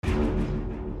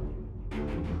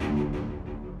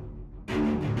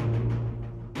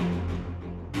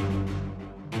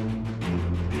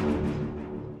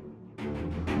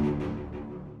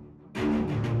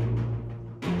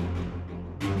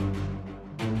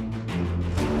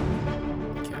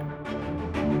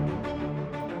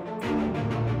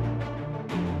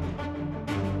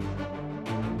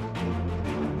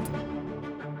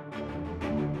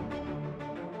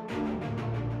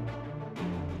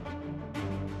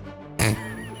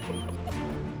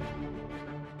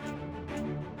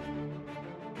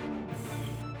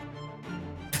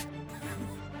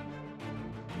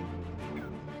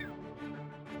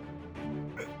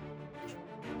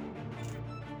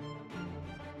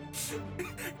Go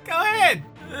ahead.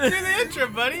 Do the intro,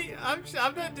 buddy. I'm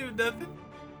not doing nothing.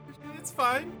 It's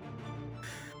fine.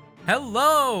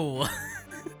 Hello!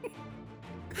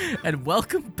 And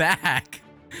welcome back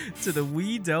to the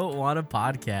We Don't Want a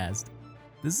Podcast.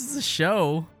 This is a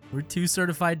show where two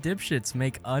certified dipshits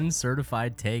make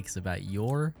uncertified takes about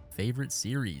your favorite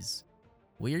series.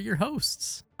 We are your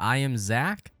hosts. I am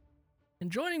Zach,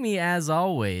 and joining me as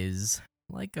always,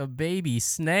 like a baby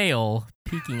snail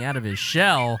peeking out of his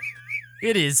shell,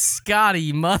 it is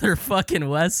Scotty motherfucking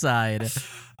Westside.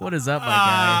 What is up, my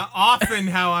guy? Often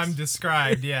how I'm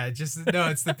described, yeah. It's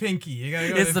the pinky. You gotta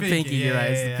go It's to the pinky, you're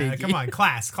right, it's the pinky. Come on,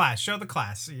 class. Show the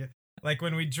class. Like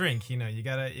when we drink, you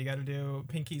gotta do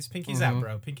pinkies out,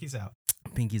 bro. Pinkies out.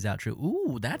 Pinky's out, true.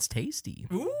 Ooh, that's tasty.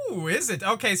 Ooh, is it?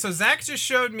 Okay, so Zach just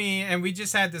showed me, and we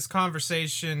just had this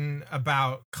conversation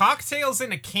about cocktails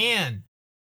in a can.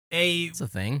 It's a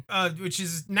thing. Which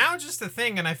is now just a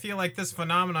thing, and I feel like this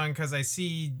phenomenon, because I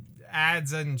see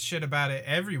ads and shit about it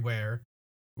everywhere.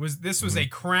 This was a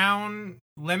Crown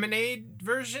lemonade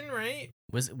version, right?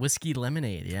 Whiskey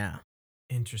lemonade, yeah.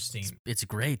 Interesting. It's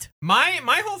great.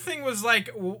 My whole thing was like,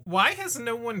 why has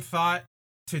no one thought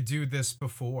to do this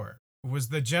before? Was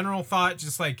the general thought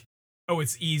just like, oh,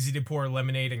 it's easy to pour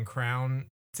lemonade and Crown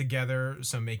together,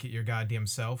 so make it your goddamn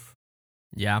self?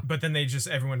 Yeah. But then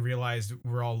everyone realized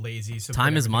we're all lazy. So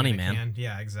time is money, man.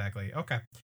 Yeah, exactly. Okay.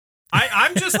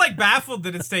 I'm just like baffled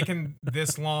that it's taken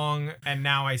this long, and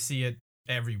now I see it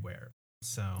everywhere.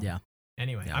 So yeah.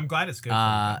 Anyway, yeah. I'm glad it's good.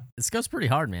 For this goes pretty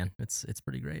hard, man. It's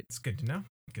pretty great. It's good to know.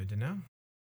 Good to know.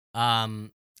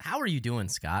 How are you doing,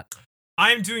 Scott?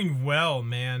 I'm doing well,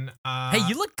 man. Hey,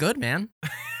 you look good, man.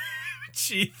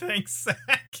 Gee, thanks,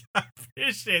 Zach. I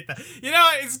appreciate that. You know,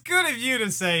 it's good of you to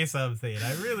say something.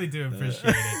 I really do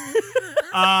appreciate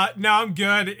it. No, I'm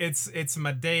good. It's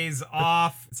my days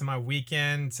off. It's my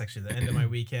weekend. It's actually the end of my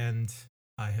weekend.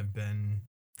 I have been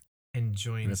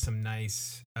enjoying some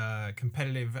nice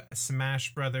competitive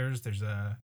Smash Brothers. There's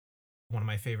one of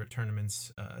my favorite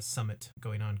tournaments, Summit,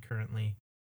 going on currently,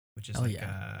 which is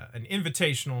an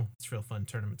invitational. It's a real fun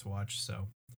tournament to watch. So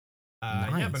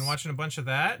nice. Yeah, I've been watching a bunch of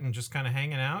that and just kind of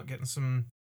hanging out, getting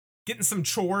some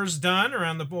chores done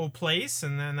around the whole place,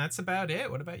 and then that's about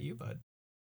it. What about you, bud?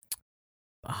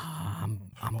 I'm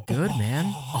good, man.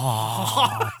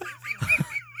 Oh.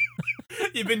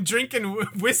 You've been drinking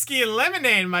whiskey and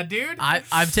lemonade, my dude.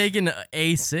 I've taken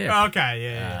a sip. Okay,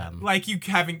 yeah. Like you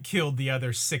haven't killed the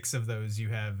other 6 of those you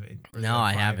have. No,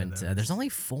 I haven't. There's only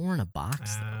 4 in a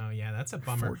box. Oh, yeah, that's a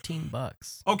bummer.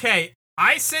 $14. Okay,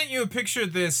 I sent you a picture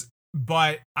of this,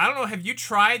 but I don't know. Have you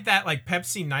tried that like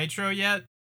Pepsi Nitro yet?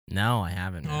 No, I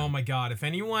haven't. Oh my god! If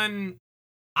anyone,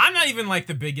 I'm not even like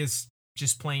the biggest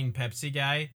just plain Pepsi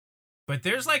guy, but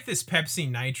there's like this Pepsi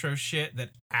Nitro shit that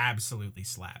absolutely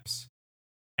slaps.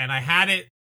 And I had it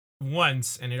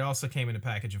once, and it also came in a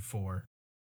package of 4.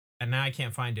 And now I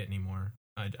can't find it anymore.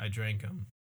 I drank them,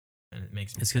 and it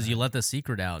makes me It's because you let the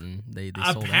secret out, and they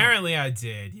sold out. Apparently I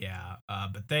did, yeah.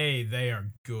 But they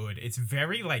are good. It's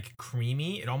very, like,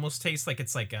 creamy. It almost tastes like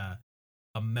it's like a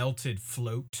melted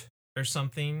float or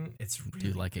something. It's really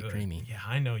You like good. it creamy. Yeah,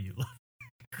 I know you love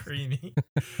it creamy.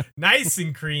 Nice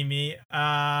and creamy.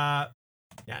 Yeah,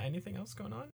 anything else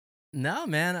going on? No,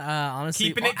 man. Honestly,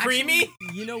 keeping it creamy. Actually,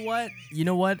 you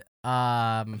know what?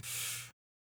 I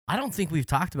don't think we've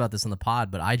talked about this on the pod,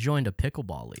 but I joined a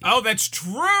pickleball league. Oh, that's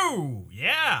true.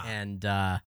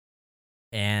 Yeah.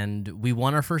 And we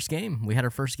won our first game. We had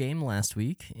our first game last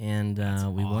week, and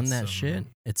we won that shit.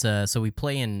 It's so we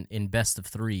play in best of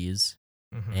 3s,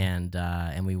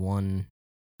 and we won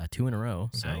 2 in a row.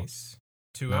 So nice.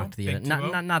 2-0.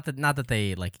 Not that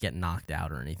they like get knocked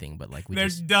out or anything, but like they're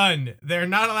done. They're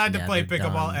not allowed to play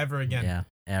pickleball ever again. Yeah,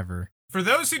 ever. For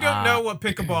those who don't know what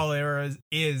pickleball era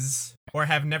is or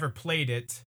have never played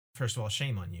it, first of all,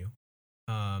 shame on you.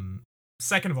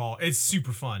 Second of all, it's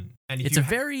super fun, and it's a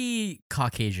very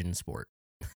Caucasian sport.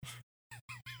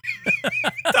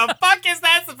 The fuck is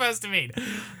that supposed to mean?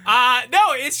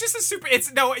 No, it's just a super.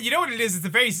 You know what it is? It's a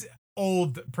very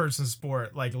old person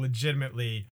sport, like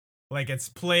legitimately. Like it's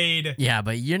played. Yeah,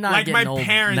 but you're not like getting old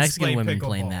Mexican women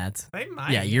playing that. They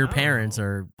might. Yeah, your parents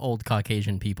are old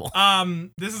Caucasian people.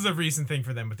 This is a recent thing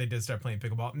for them, but they did start playing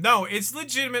pickleball. No, it's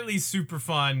legitimately super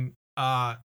fun.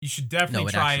 You should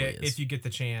definitely try it if you get the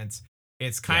chance.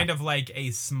 It's kind of like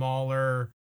a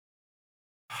smaller.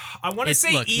 I want to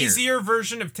say easier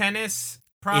version of tennis.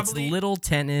 Probably. It's little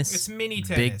tennis. It's mini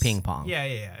tennis. Big ping pong. Yeah.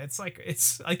 It's like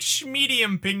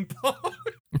medium ping pong.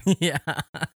 Yeah.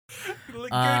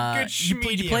 Good you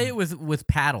play it with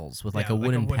paddles, with like a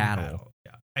wooden paddle.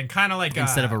 Yeah. And kind of like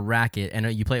instead of a racket, and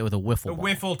you play it with a wiffle ball.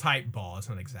 A wiffle type ball. It's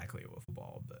not exactly a wiffle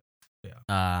ball, but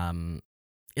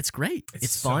It's great.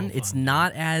 It's so fun. It's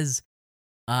not as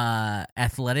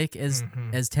athletic as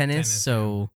tennis,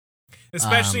 so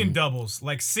especially in doubles.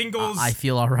 Like singles, I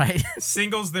feel all right.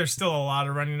 Singles, there's still a lot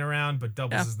of running around, but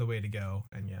doubles is the way to go.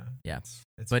 And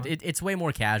but it's way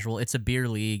more casual. It's a beer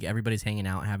league. Everybody's hanging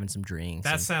out, having some drinks.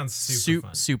 That sounds super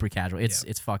fun. Super casual.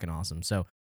 It's fucking awesome. So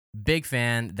big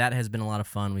fan. That has been a lot of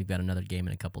fun. We've got another game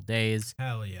in a couple days.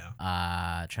 Hell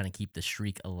yeah. Trying to keep the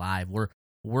streak alive. We're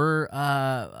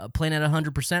playing at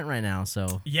 100% right now.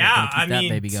 So yeah, I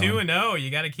mean 2-0. You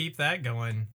got to keep that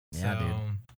going. Yeah, so, dude.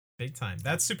 Big time.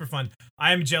 That's super fun.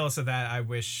 I am jealous of that. I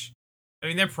wish. I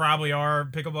mean, there probably are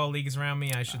pickleball leagues around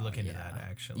me. I should look into that,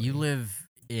 actually. You live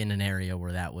in an area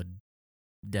where that would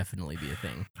definitely be a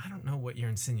thing. I don't know what you're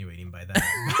insinuating by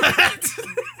that.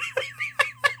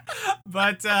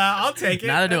 But I'll take it.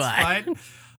 Neither do That's I.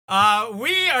 fine.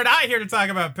 We are not here to talk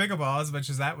about pickleball as much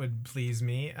as that would please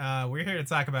me. We're here to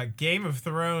talk about Game of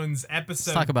Thrones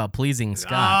episode. Let's talk about pleasing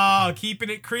Scott. Oh, keeping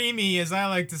it creamy, as I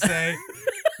like to say.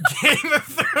 Game of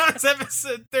Thrones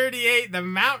episode 38, The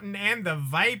Mountain and the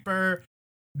Viper.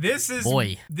 This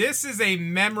is a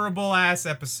memorable ass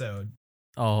episode.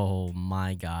 Oh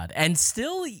my god. And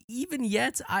still, even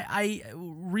yet, I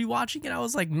rewatching it, I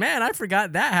was like, man, I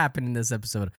forgot that happened in this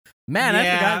episode. Man,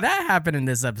 I forgot that happened in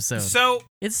this episode. So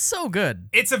it's so good.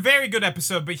 It's a very good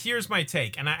episode, but here's my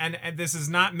take, and this is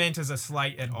not meant as a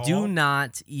slight at all. Do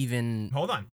not even hold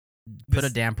on. Put a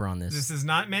damper on this. This is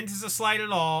not meant as a slight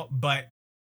at all, but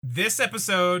this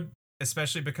episode,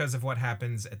 especially because of what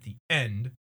happens at the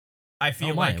end, I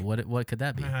feel like what could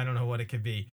that be? I don't know what it could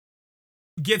be.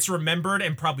 Gets remembered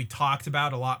and probably talked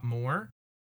about a lot more.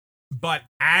 But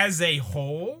as a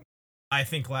whole, I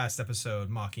think last episode,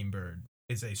 Mockingbird,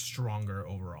 is a stronger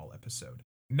overall episode.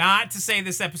 Not to say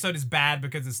this episode is bad,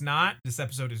 because it's not. This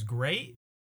episode is great.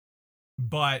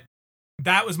 But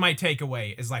that was my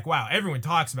takeaway, is like, wow, everyone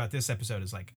talks about this episode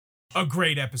as like a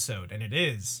great episode, and it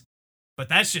is. But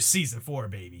that's just season 4,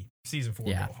 baby. Season 4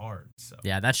 go hard. So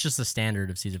yeah, that's just the standard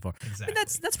of season 4. Exactly. I mean,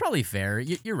 that's probably fair.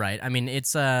 You're right. I mean,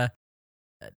 it's I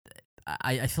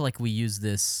feel like we use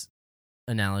this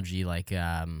analogy like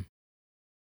I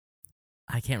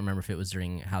can't remember if it was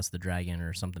during House of the Dragon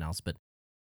or something else, but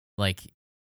like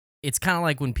it's kind of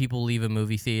like when people leave a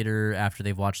movie theater after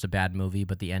they've watched a bad movie,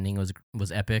 but the ending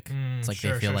was epic. It's like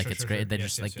they feel like it's great. They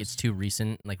just like it's too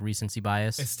recent, like recency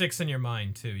bias. It sticks in your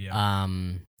mind too, yeah.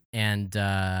 And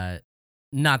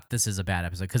not this is a bad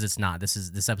episode, because it's not.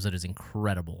 This episode is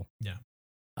incredible. Yeah.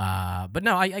 But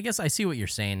no, I guess I see what you're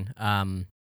saying.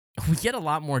 We get a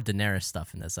lot more Daenerys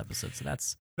stuff in this episode, so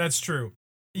that's true.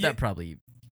 That probably.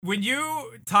 When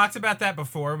you talked about that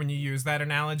before, when you used that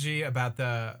analogy about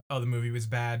the movie was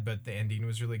bad, but the ending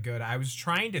was really good, I was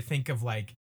trying to think of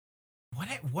like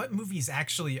what movies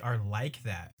actually are like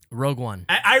that. Rogue One.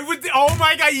 I would. Oh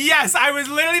my god! Yes, I was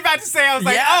literally about to say. I was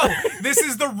like, oh, this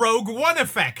is the Rogue One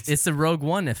effect. It's the Rogue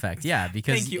One effect, yeah,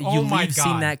 because you've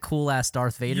seen that cool ass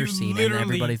Darth Vader scene, and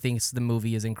everybody thinks the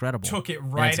movie is incredible. Took it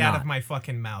right out of my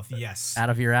fucking mouth. Yes, out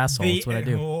of your asshole. That's what I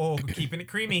do. Oh, keeping it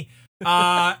creamy.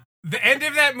 The end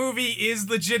of that movie is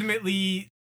legitimately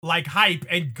like hype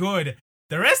and good.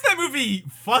 The rest of that movie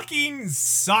fucking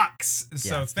sucks.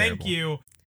 So thank you.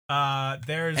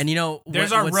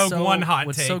 There's our Rogue One hot take.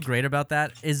 What's so great about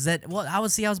that is that I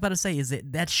was about to say is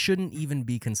that shouldn't even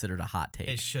be considered a hot take.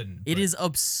 It shouldn't. It is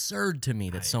absurd to me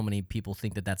that so many people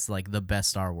think that that's like the best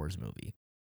Star Wars movie.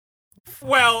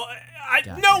 Well,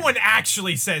 no one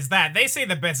actually says that. They say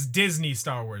the best Disney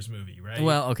Star Wars movie, right?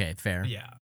 Well, okay, fair. Yeah.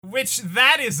 Which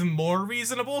that is more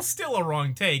reasonable. Still a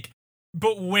wrong take,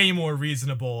 but way more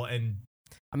reasonable. And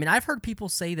I mean, I've heard people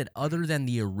say that other than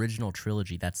the original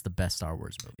trilogy, that's the best Star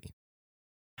Wars movie.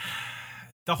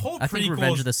 I think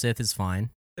Revenge of the Sith is fine.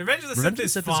 Revenge of the Sith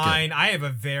is fine. I have a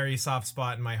very soft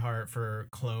spot in my heart for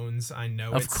clones. I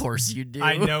know of course you do.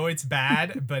 I know it's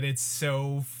bad, but it's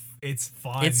fun.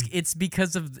 It's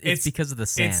because of the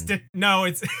sand.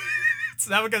 It's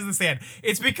not because of the sand.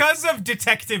 It's because of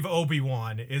Detective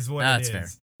Obi-Wan is what it is. That's fair.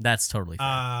 That's totally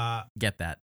fair. Get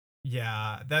that.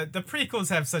 Yeah, the prequels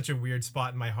have such a weird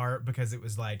spot in my heart, because it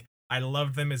was like I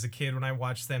loved them as a kid when I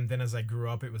watched them. Then as I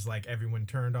grew up, it was like everyone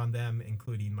turned on them,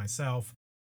 including myself.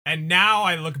 And now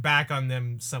I look back on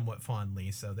them somewhat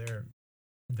fondly. So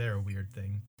they're a weird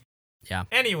thing. Yeah.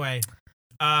 Anyway,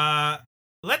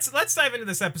 let's dive into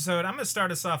this episode. I'm gonna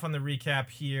start us off on the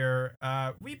recap here.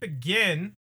 We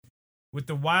begin with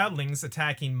the wildlings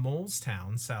attacking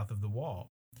Molestown south of the Wall.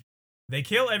 They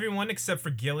kill everyone except for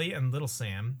Gilly and Little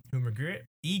Sam, whom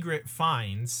Ygritte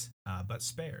finds, but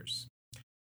spares.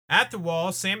 At the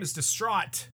Wall, Sam is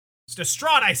distraught. It's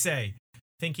distraught, I say.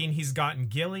 thinking he's gotten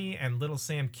Gilly and Little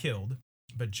Sam killed,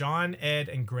 but John, Ed,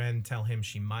 and Gren tell him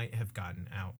she might have gotten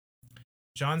out.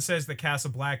 John says that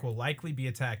Castle Black will likely be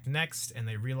attacked next, and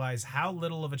they realize how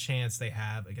little of a chance they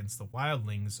have against the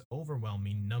wildlings'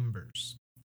 overwhelming numbers.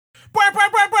 Bwah, bwah,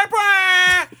 bwah, bwah,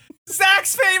 bwah!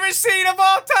 Zach's favorite scene of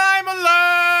all time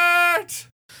alert!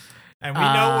 And we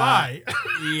know why.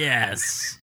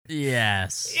 Yes.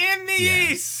 Yes. In the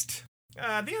east,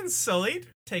 the Unsullied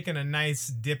taking a nice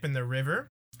dip in the river,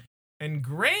 and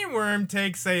Grey Worm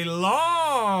takes a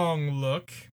long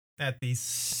look at the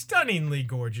stunningly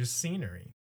gorgeous scenery.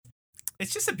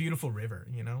 It's just a beautiful river,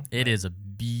 you know? It is a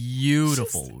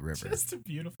beautiful river. Just a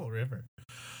beautiful river.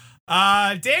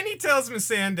 Danny tells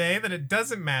Missandei that it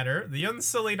doesn't matter. The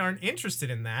Unsullied aren't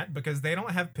interested in that because they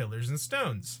don't have pillars and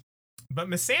stones. But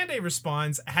Missandei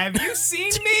responds, "Have you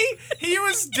seen me? He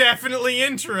was definitely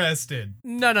interested."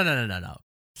 No.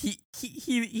 He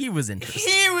was interested.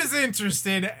 He was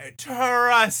interested.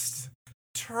 Trust.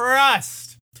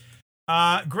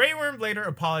 Grey Worm later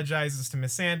apologizes to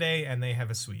Missandei, and they have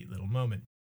a sweet little moment.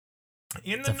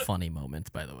 It's a funny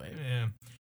moment, by the way. Yeah.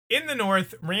 In the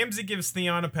north, Ramsay gives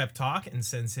Theon a pep talk and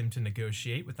sends him to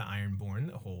negotiate with the Ironborn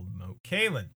that hold Moat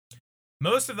Cailin.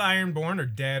 Most of the Ironborn are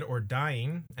dead or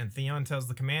dying, and Theon tells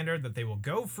the commander that they will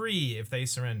go free if they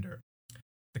surrender.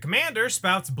 The commander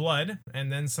spouts blood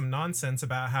and then some nonsense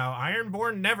about how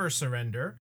Ironborn never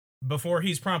surrender before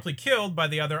he's promptly killed by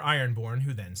the other Ironborn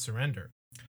who then surrender.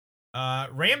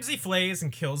 Ramsay flays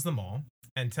and kills them all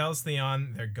and tells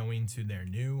Theon they're going to their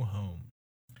new home.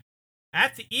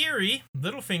 At the Eyrie,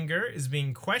 Littlefinger is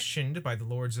being questioned by the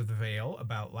Lords of the Vale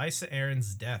about Lysa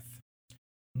Arryn's death.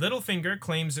 Littlefinger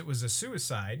claims it was a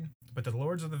suicide, but the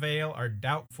Lords of the Vale are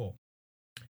doubtful.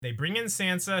 They bring in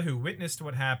Sansa, who witnessed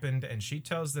what happened, and she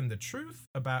tells them the truth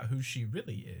about who she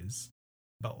really is,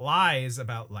 but lies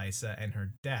about Lysa and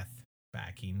her death,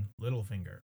 backing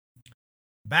Littlefinger.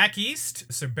 Back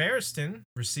east, Ser Barristan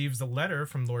receives a letter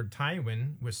from Lord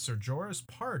Tywin with Ser Jorah's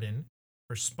pardon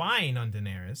for spying on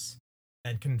Daenerys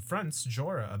and confronts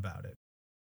Jorah about it.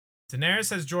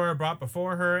 Daenerys has Jorah brought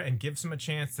before her and gives him a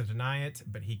chance to deny it,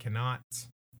 but he cannot.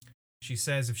 She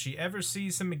says if she ever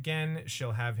sees him again,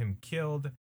 she'll have him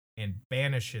killed and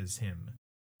banishes him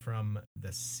from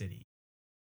the city.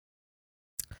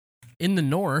 In the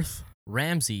north,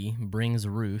 Ramsay brings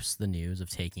Roose the news of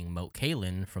taking Moat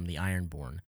Cailin from the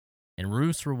Ironborn, and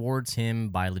Roose rewards him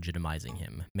by legitimizing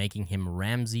him, making him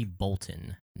Ramsay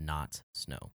Bolton, not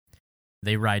Snow.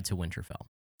 They ride to Winterfell.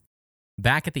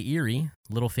 Back at the Eyrie,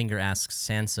 Littlefinger asks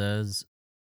Sansa's...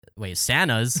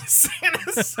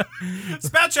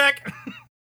 Spell check!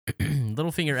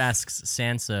 Littlefinger asks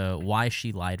Sansa why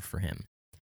she lied for him.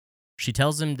 She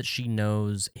tells him that she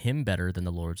knows him better than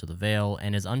the Lords of the Vale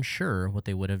and is unsure what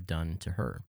they would have done to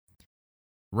her.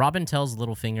 Robin tells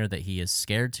Littlefinger that he is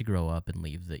scared to grow up and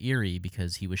leave the Eyrie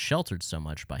because he was sheltered so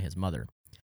much by his mother.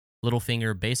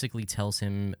 Littlefinger basically tells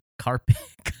him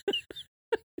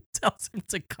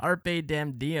to carpe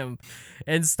damn diem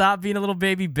and stop being a little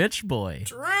baby bitch boy.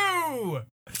 True!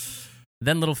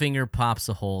 Then Littlefinger pops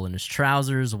a hole in his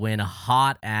trousers when a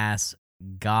hot-ass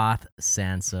goth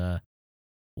Sansa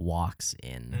walks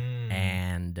in.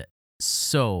 And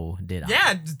so did I.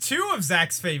 Yeah, two of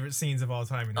Zach's favorite scenes of all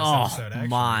time in this episode, actually. Oh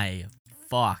my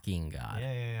fucking god.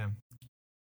 Yeah.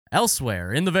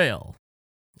 Elsewhere, in the Vale,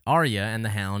 Arya and the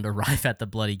Hound arrive at the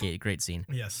Bloody Gate. Great scene.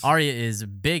 Yes. Arya is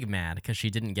big mad because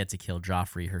she didn't get to kill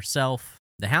Joffrey herself.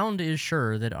 The Hound is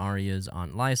sure that Arya's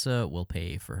Aunt Lysa will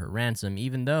pay for her ransom,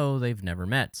 even though they've never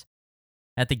met.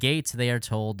 At the gate, they are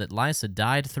told that Lysa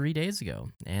died 3 days ago,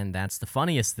 and that's the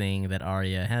funniest thing that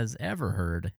Arya has ever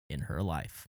heard in her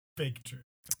life. Big true.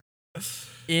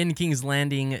 In King's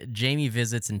Landing, Jaime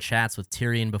visits and chats with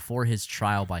Tyrion before his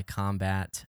trial by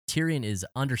combat. Tyrion is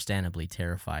understandably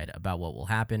terrified about what will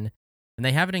happen, and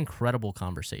they have an incredible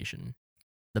conversation.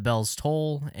 The bells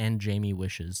toll, and Jaime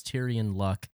wishes Tyrion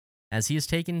luck as he is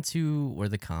taken to where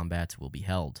the combat will be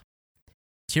held.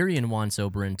 Tyrion wants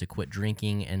Oberyn to quit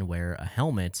drinking and wear a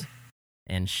helmet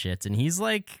and shit, and he's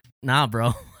like, nah,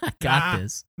 bro, I got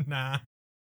this. Nah.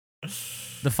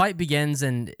 The fight begins,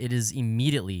 and it is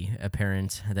immediately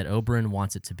apparent that Oberyn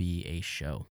wants it to be a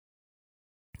show.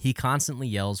 He constantly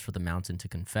yells for the Mountain to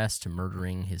confess to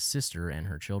murdering his sister and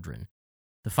her children.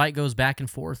 The fight goes back and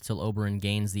forth till Oberyn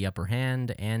gains the upper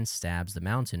hand and stabs the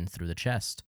Mountain through the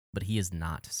chest, but he is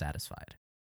not satisfied.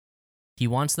 He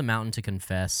wants the Mountain to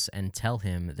confess and tell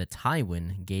him that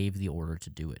Tywin gave the order to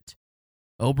do it.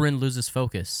 Oberyn loses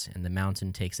focus, and the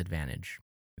Mountain takes advantage.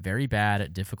 Very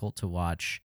bad, difficult to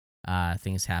watch.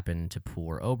 Things happen to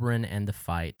poor Oberyn, and the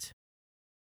fight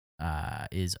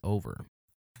is over.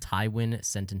 Tywin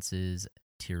sentences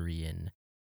Tyrion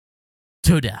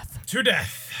to death. To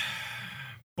death.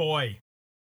 Boy.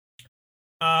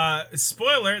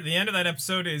 Spoiler, the end of that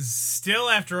episode is still,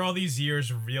 after all these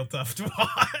years, real tough to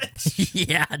watch.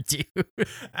 Yeah, dude.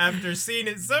 After seeing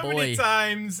it so many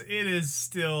times, it is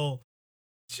still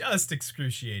just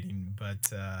excruciating,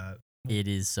 but it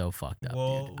is so fucked up,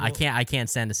 dude. I can't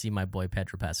stand to see my boy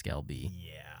Pedro Pascal be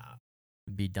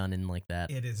done in like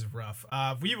that. It is rough.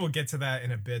 We will get to that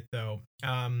in a bit, though.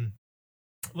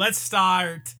 Let's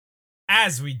start,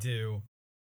 as we do,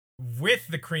 with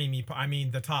the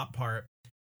the top part.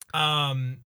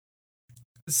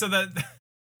 So that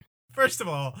first of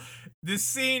all, this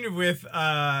scene with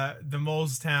the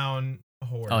Molestown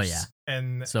horse. Oh yeah,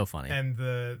 and so funny. And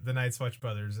the Night's Watch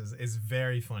brothers is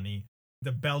very funny.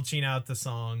 The belching out the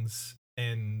songs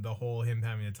and the whole him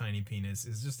having a tiny penis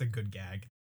is just a good gag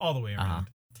all the way around.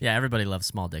 Yeah, everybody loves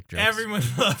small dick jokes. Everyone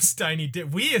loves tiny dick.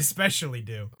 We especially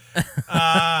do.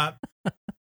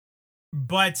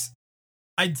 But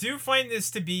I do find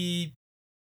this to be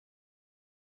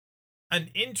an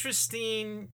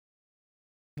interesting,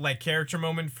 like, character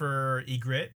moment for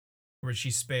Ygritte, where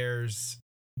she spares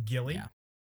Gilly. Yeah.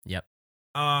 Yep.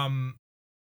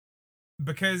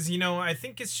 Because, I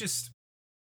think it's just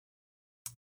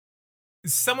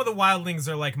some of the wildlings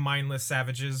are like mindless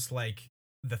savages, like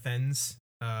the Thens.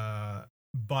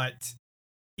 But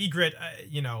Ygritte,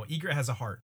 Ygritte has a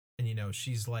heart, and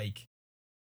she's like,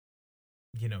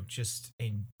 just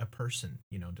a person,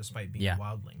 despite being a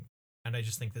wildling. And I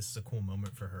just think this is a cool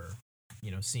moment for her,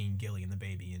 seeing Gilly and the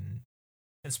baby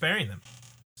and sparing them.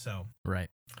 So right.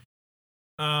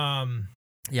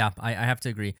 Yeah, I have to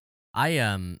agree.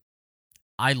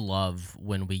 I love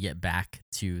when we get back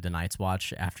to the Night's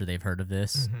Watch after they've heard of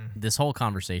this. Mm-hmm. This whole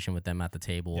conversation with them at the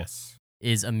table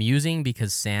is amusing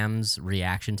because Sam's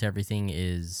reaction to everything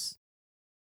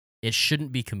it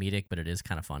shouldn't be comedic, but it is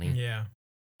kind of funny. Yeah.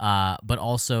 But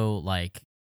also, like,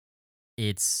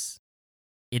 it's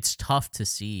tough to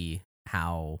see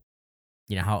how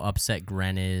upset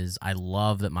Gren is. I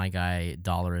love that my guy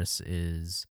Dolorous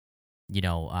is,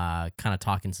 kind of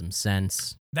talking some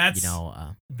sense. That's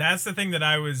the thing that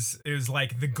it was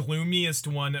like the gloomiest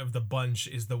one of the bunch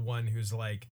is the one who's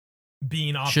like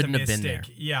being optimistic. Shouldn't have been there.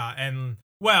 Yeah, and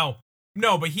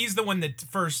no, but he's the one that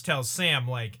first tells Sam,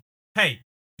 like, hey,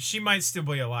 she might still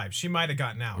be alive. She might have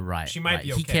gotten out. Right. She might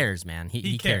be okay. He cares, man.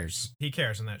 He cares. He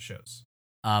cares, and that shows.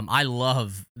 I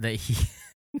love that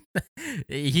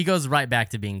he goes right back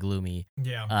to being gloomy.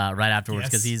 Yeah. Right afterwards,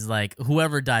 because he's like,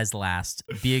 whoever dies last,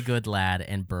 be a good lad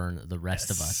and burn the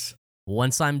rest of us.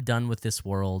 Once I'm done with this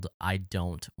world, I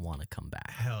don't want to come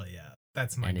back. Hell yeah,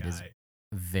 that's my guy. It is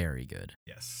very good.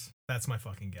 Yes, that's my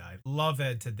fucking guy. Love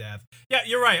Ed to death. Yeah,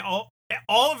 you're right.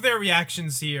 All of their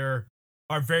reactions here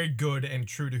are very good and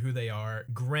true to who they are.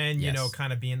 Gren,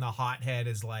 kind of being the hothead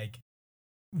is like,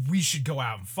 we should go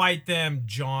out and fight them.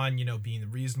 John, being the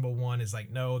reasonable one is like,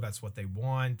 no, that's what they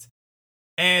want.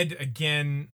 Ed,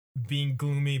 again, being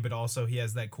gloomy, but also he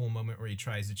has that cool moment where he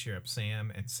tries to cheer up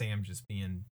Sam, and Sam just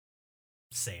being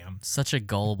Sam. Such a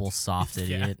gullible, soft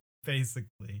idiot.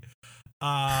 Basically.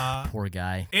 Poor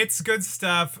guy. It's good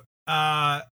stuff.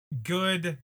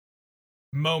 Good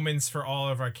moments for all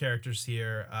of our characters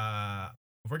here.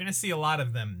 We're going to see a lot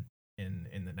of them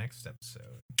in the next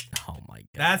episode. Oh my god.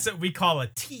 That's what we call a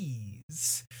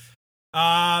tease.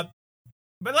 But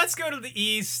let's go to the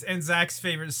East and Zach's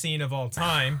favorite scene of all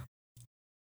time.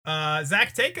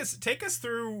 Zach, take us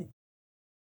through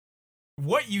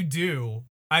what you do.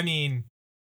 I mean,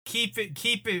 keep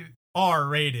it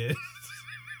R-rated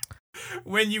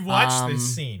when you watch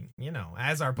this scene,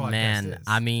 as our podcast is.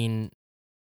 I mean,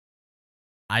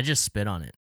 I just spit on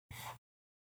it.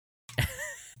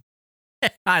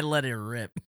 I let it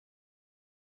rip.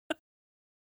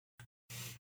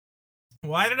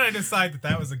 Why did I decide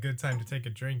that was a good time to take a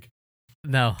drink?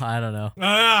 No, I don't know.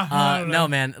 I don't know. No,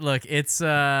 man. Look, it's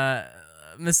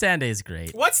Missandei's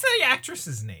great. What's the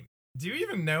actress's name? Do you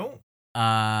even know?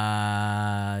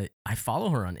 I follow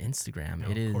her on Instagram.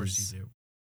 Of course you do.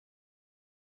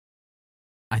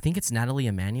 I think it's Natalie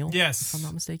Emanuel. Yes, if I'm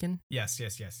not mistaken. Yes.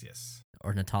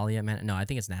 Or Natalia Emanuel. No, I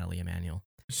think it's Natalie Emanuel.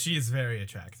 She is very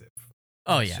attractive.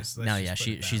 Oh yeah,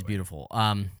 she's beautiful.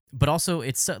 But also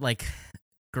it's like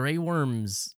Grey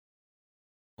Worm's,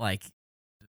 like,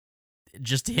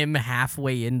 just him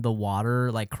halfway in the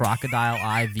water, like crocodile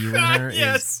eye viewing her.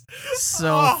 Yes, is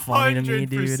so funny to me,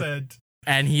 dude.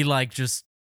 And he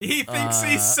he thinks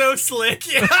he's so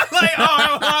slick. Yeah, like,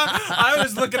 I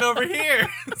was looking over here.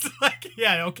 It's like,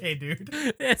 yeah, okay, dude.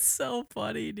 It's so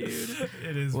funny, dude.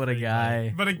 It is. What a guy.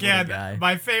 Funny. But again,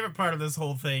 my favorite part of this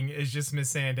whole thing is just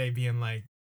Missandei being like,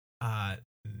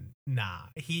 nah.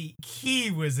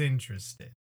 He was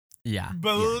interested. Yeah.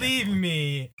 Believe yeah,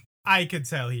 me, I could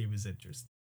tell he was interested.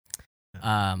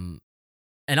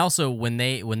 And also when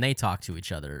they talk to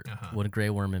each other, Uh-huh. when Grey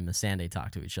Worm and Missandei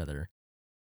talk to each other,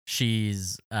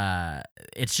 she's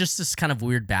it's just this kind of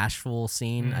weird bashful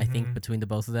scene, I think, Mhm. between the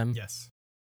both of them. Yes.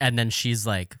 And then she's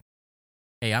like,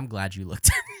 "Hey, I'm glad you looked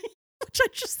at me," which I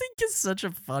just think is such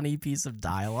a funny piece of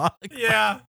dialogue.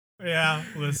 Yeah. Yeah.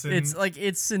 Listen. It's like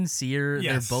it's sincere.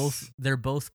 Yes. They're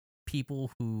both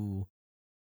people who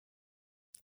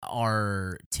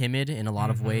are timid in a lot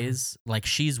of Mhm. ways. Like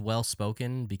she's well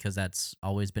spoken because that's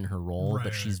always been her role, Right,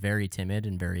 but she's very timid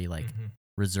and very like Mhm.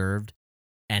 reserved.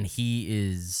 And he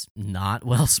is not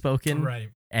well spoken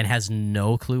Right. and has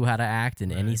no clue how to act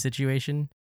in any Right. situation.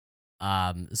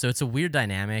 So it's a weird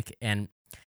dynamic, and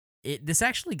this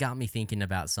actually got me thinking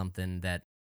about something that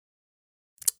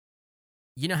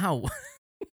you know how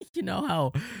you know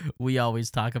how we always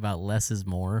talk about less is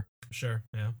more. Sure.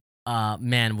 Yeah.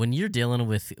 Man, when you're dealing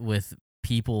with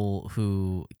people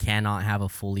who cannot have a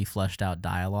fully fleshed out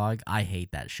dialogue, I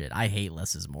hate that shit. I hate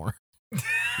less is more.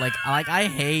 like I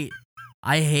hate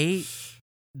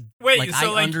Wait. like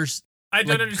So I like, I don't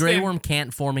like understand. Grey Worm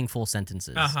can't forming full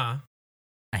sentences. Uh-huh.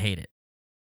 I hate it.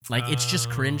 Like it's just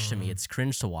cringe to me. Oh. It's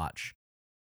cringe to watch.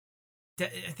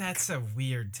 That's a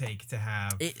weird take to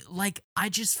have. It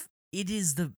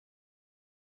is the.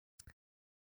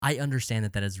 I understand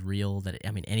that is real. That I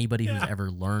mean, anybody who's Yeah.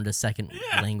 ever learned a second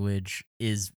Yeah. language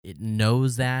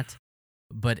knows that.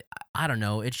 But I don't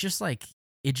know. It's just like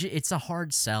it's a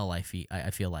hard sell. I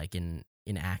feel like in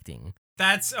acting.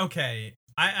 That's okay.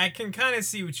 I can kind of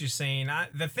see what you're saying.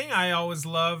 The thing I always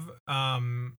love,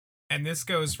 and this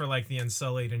goes for like the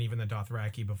Unsullied and even the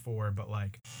Dothraki before, but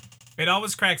like, it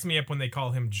always cracks me up when they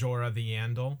call him Jorah the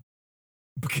Andal.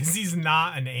 Because he's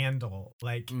not an Andal.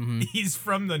 Like, Mhm. he's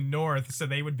from the north, so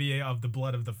they would be of the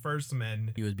blood of the First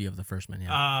Men. He would be of the First Men,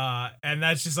 yeah. And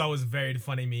that's just always very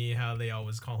funny to me how they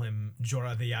always call him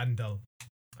Jorah the Andal.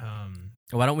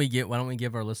 Why don't we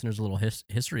give our listeners a little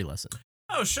history lesson?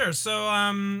 Oh, sure. So,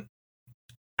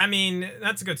 I mean,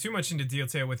 not to go too much into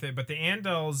detail with it, but the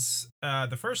Andals,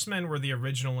 the First Men were the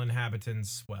original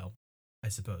inhabitants. Well, I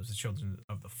suppose the Children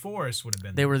of the Forest would have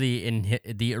been. They were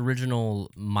the original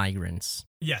migrants.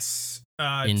 Yes,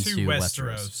 into to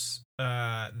Westeros,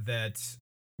 that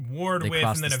warred They with,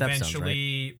 crossed and then the Stepstones,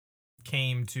 eventually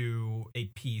came to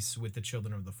a peace with the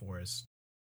Children of the Forest.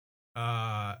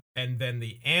 And then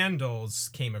the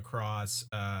Andals came across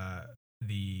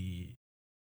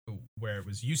where it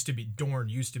was used to be Dorne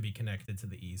used to be connected to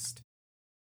the east,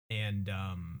 and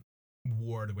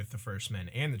warred with the First Men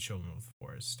and the Children of the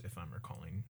Forest, if I'm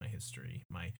recalling my history,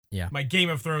 my Game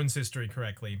of Thrones history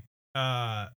correctly.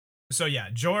 So yeah,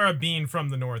 Jorah being from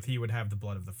the north, he would have the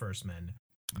blood of the First Men,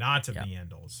 not of the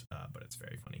Andals. But it's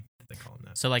very funny that they call him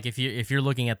that. So like if you're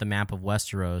looking at the map of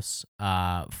Westeros,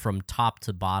 from top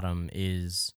to bottom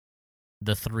is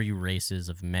the three races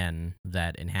of men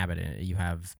that inhabit it. You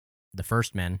have the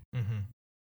First Men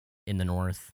in the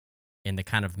north. In the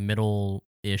kind of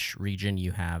middle-ish region,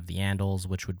 you have the Andals,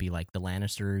 which would be like the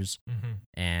Lannisters,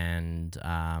 and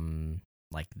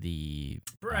like the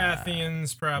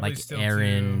Baratheons, probably like still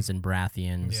Aarons too. and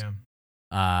Baratheons.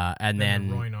 Yeah. And then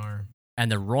the Rhoynar. And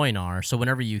the Rhoynar. So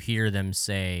whenever you hear them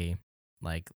say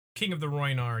like King of the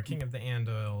Rhoynar, King of the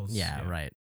Andals. Yeah,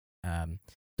 right.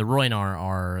 The Rhoynar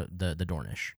are the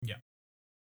Dornish. Yeah.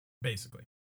 Basically.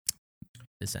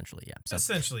 Essentially, yeah. So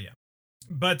essentially, yeah.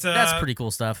 But that's pretty cool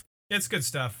stuff. It's good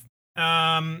stuff.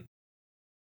 So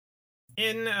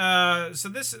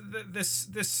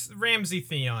this Ramsay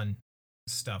Theon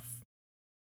stuff.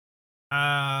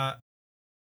 I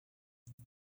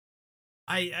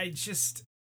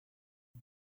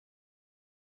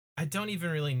don't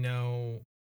even really know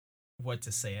what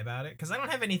to say about it because I don't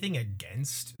have anything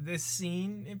against this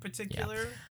scene in particular. Yeah.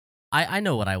 I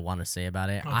know what I want to say about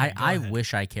it. Okay, I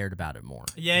wish I cared about it more.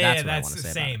 Yeah, that's the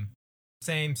same.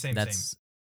 Same. That's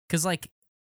because like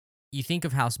you think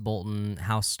of House Bolton,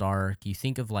 House Stark, you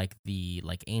think of like the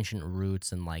like ancient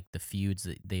roots and like the feuds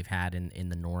that they've had in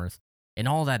the North, and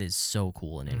all that is so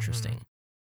cool and interesting.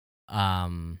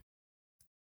 And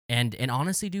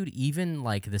honestly, dude, even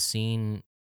like the scene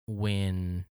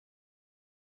when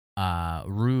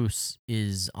Roose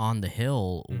is on the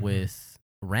hill with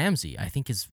Ramsay, I think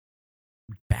is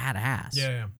badass.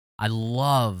 Yeah. I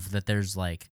love that there's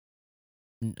like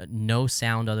no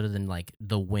sound other than like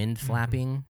the wind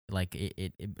flapping, like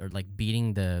it or like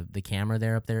beating the camera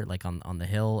there up there, like on the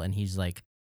hill, and he's like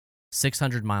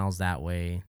 600 miles that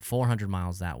way, 400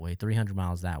 miles that way, 300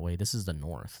 miles that way. This is the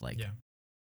North, like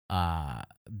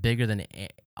bigger than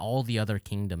all the other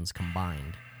kingdoms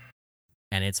combined.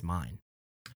 and it's mine.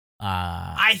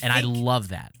 I love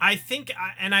that. I think,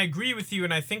 and I agree with you,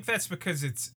 and I think that's because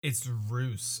it's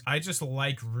Roose. I just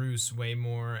like Roose way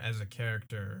more as a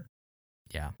character.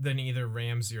 Yeah. Than either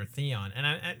Ramsay or Theon,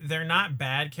 and they're not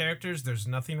bad characters. There's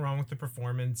nothing wrong with the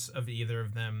performance of either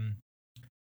of them.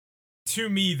 To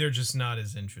me, they're just not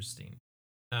as interesting.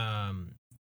 And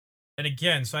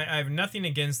again, so I have nothing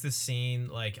against this scene.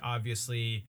 Like,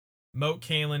 obviously, Moat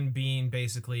Cailin being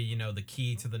basically, the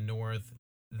key to the North.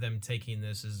 Them taking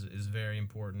this is very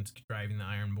important, driving the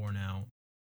Ironborn out.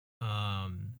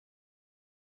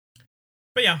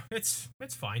 But yeah, it's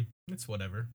fine. It's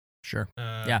whatever. Sure.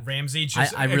 Yeah. Ramsay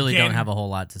just. I really don't have a whole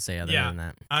lot to say other than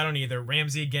that. I don't either.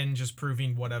 Ramsay again just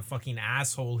proving what a fucking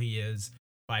asshole he is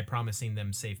by promising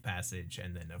them safe passage,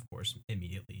 and then of course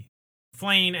immediately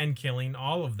flaying and killing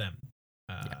all of them.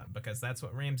 Because that's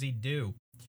what Ramsay do.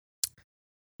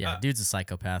 Yeah, dude's a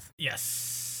psychopath.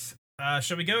 Yes.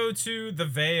 Shall we go to the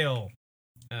Vale?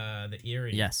 The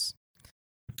Eyrie. Yes.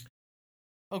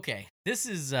 Okay. This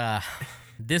is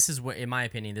what, in my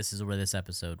opinion, this is where this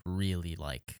episode really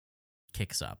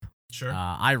kicks up. Sure.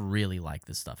 I really like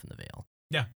this stuff in the Vale.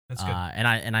 Yeah, that's good.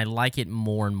 And I like it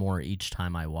more and more each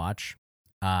time I watch.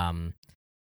 And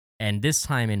this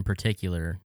time in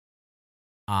particular,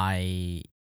 I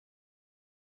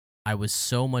was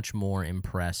so much more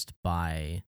impressed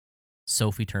by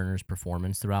Sophie Turner's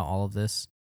performance throughout all of this,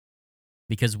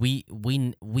 because we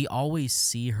always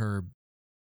see her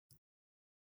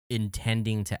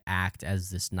intending to act as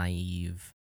this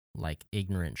naive,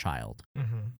 ignorant child,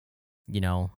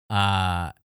 and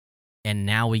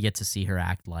now we get to see her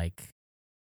act like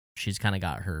she's kind of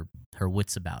got her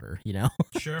wits about her,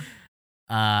 Sure.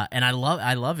 And I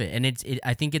love it, and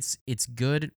I think it's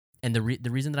good, and the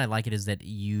reason that I like it is that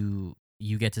you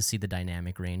get to see the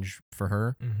dynamic range for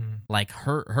her, like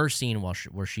her scene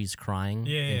where she's crying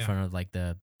in front of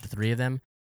the three of them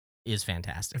is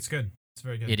fantastic. It's good. It's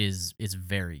very good. It's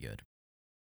very good.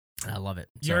 I love it.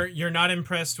 You're not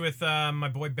impressed with my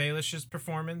boy Baelish's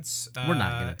performance? We're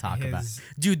not going to talk about it.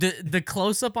 Dude, the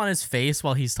close up on his face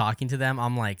while he's talking to them,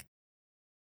 I'm like,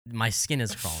 my skin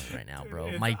is crawling right now,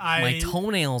 bro. My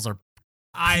toenails are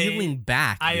peeling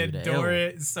back. I adore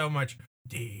it so much.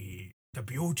 The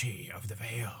beauty of the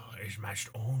Vale is matched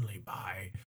only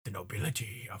by the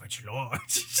nobility of its lord.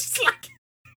 Just like,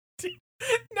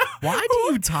 no. Why do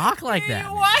you talk like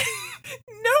that? Why?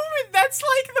 No, that's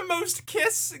the most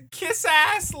kiss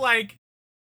ass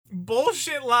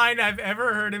bullshit line I've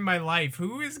ever heard in my life.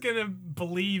 Who is gonna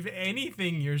believe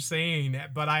anything you're saying?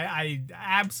 But I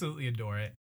absolutely adore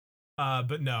it.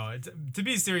 But no, to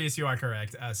be serious, you are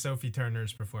correct. Sophie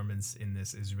Turner's performance in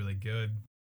this is really good.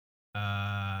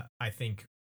 I think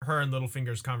her and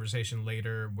Littlefinger's conversation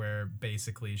later, where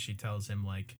basically she tells him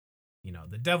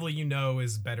the devil you know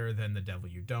is better than the devil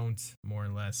you don't, more or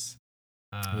less.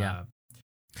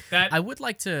 That I would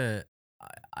like to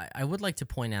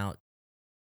point out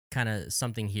kind of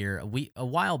something here. A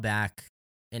while back,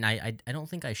 and I don't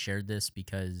think I shared this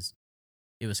because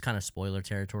it was kind of spoiler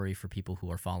territory for people who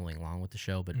are following along with the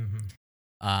show, but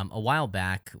a while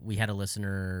back we had a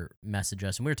listener message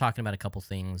us, and we were talking about a couple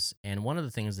things, and one of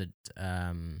the things that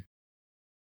and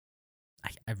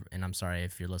I'm sorry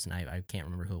if you're listening, I can't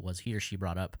remember who it was, he or she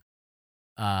brought up,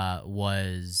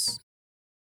 was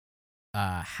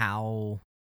how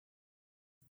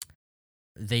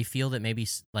they feel that maybe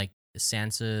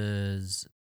Sansa's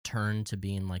turn to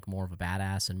being more of a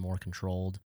badass and more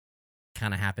controlled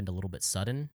kind of happened a little bit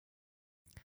sudden.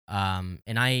 And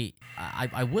I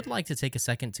would like to take a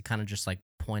second to kind of just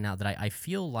point out that I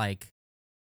feel like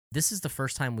this is the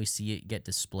first time we see it get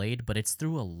displayed, but it's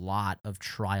through a lot of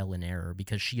trial and error,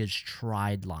 because she has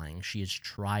tried lying. She has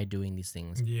tried doing these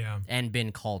things and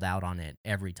been called out on it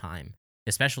every time,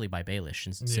 especially by Baelish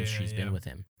since she's been with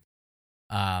him.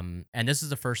 And this is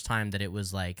the first time that it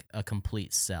was a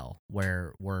complete sell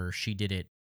where she did it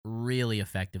really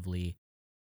effectively,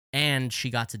 and she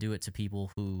got to do it to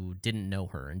people who didn't know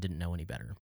her and didn't know any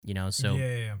better. So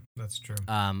that's true.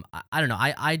 I don't know.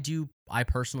 I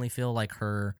personally feel like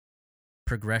her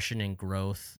progression and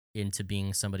growth into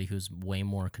being somebody who's way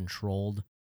more controlled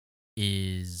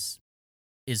is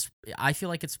I feel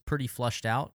like it's pretty flushed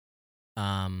out.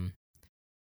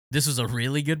 This was a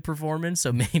really good performance,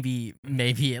 so maybe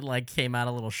it came out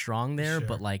a little strong there, sure.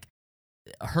 But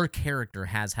her character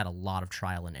has had a lot of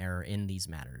trial and error in these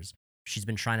matters. She's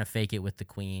been trying to fake it with the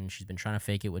Queen. She's been trying to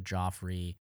fake it with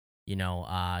Joffrey.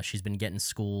 She's been getting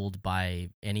schooled by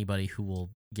anybody who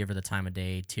will give her the time of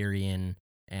day, Tyrion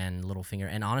and Littlefinger,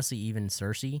 and honestly, even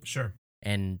Cersei. Sure.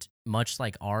 And much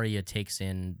like Arya takes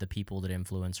in the people that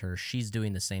influence her, she's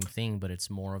doing the same thing, but it's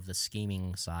more of the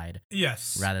scheming side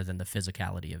Yes. rather than the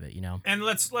physicality of it, you know? And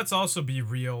let's also be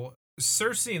real.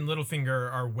 Cersei and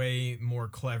Littlefinger are way more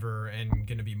clever and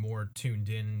going to be more tuned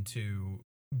in to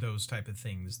those type of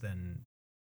things than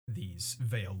these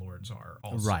Vale Lords are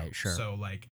also. Right, sure. So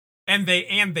like and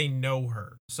they know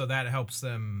her. So that helps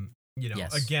them, you know.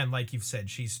 Yes. Again, like you've said,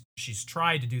 she's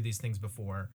tried to do these things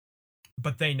before,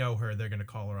 but they know her. They're going to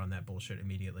call her on that bullshit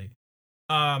immediately.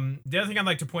 The other thing I'd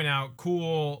like to point out,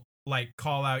 cool like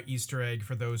call out Easter egg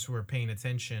for those who are paying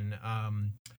attention.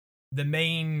 The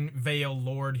main Vale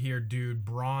Lord here, dude,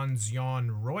 Bronze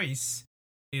Yon Royce,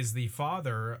 is the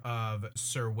father of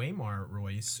Sir Waymar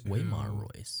Royce. Waymar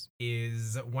Royce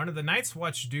is one of the Night's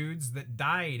Watch dudes that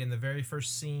died in the very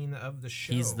first scene of the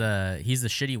show. He's the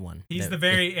shitty one. He's the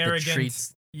very arrogant. That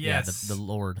treats, yes, the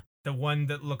Lord. The one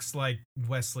that looks like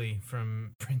Wesley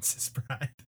from Princess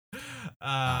Bride.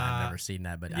 I've never seen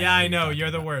that, but yeah, I know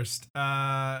you're the worst.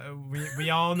 We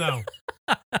all know.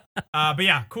 But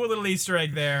yeah, cool little Easter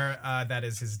egg there. That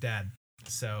is his dad.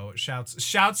 So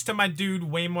shouts to my dude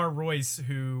Waymar Royce,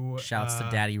 who shouts to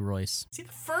Daddy Royce. See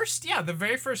the first, the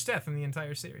very first death in the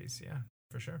entire series, yeah,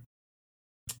 for sure.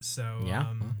 So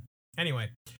yeah. Anyway,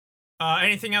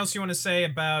 anything else you want to say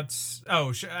about?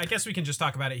 Oh, I guess we can just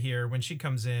talk about it here. When she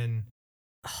comes in,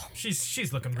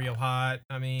 she's looking real hot.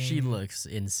 I mean, she looks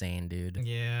insane, dude.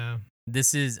 Yeah.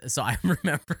 This is so I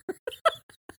remember.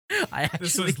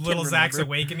 This was Little Zach's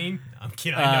awakening. I'm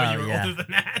kidding. I know you were older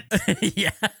than that.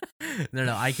 Yeah.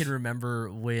 No. I can remember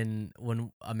when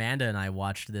Amanda and I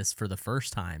watched this for the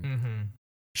first time. Mm-hmm.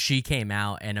 She came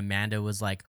out and Amanda was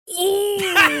like, "Ooh,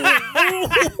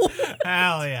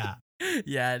 hell yeah,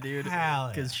 yeah, dude." Hell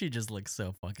yeah. Because she just looks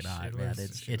so fucking hot, man.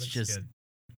 It's just good.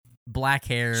 Black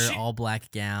hair, all black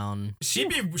gown. She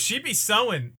be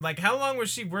sewing. Like, how long was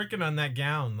she working on that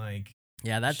gown? Like.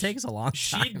 Yeah, that takes a long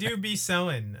time. She do be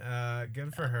sewing.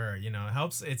 Good for her. You know, it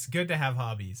helps. It's good to have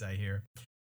hobbies, I hear.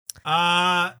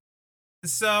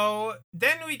 So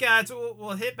then we got,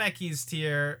 we'll hit Becky's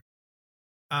tier.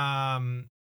 The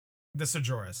Ser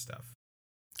Jorah stuff.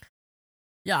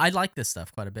 Yeah, I like this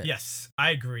stuff quite a bit. Yes, I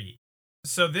agree.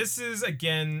 So this is,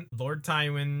 again, Lord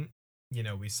Tywin. You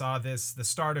know, we saw the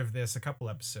start of this a couple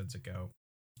episodes ago.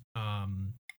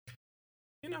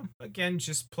 You know, again,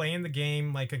 just playing the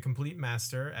game like a complete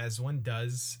master, as one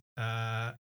does.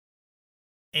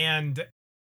 And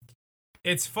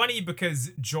it's funny because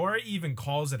Jorah even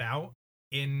calls it out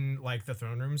in like the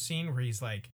throne room scene where he's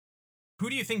like,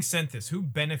 who do you think sent this? Who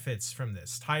benefits from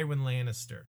this? Tywin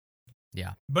Lannister.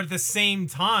 Yeah. But at the same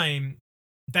time,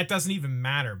 that doesn't even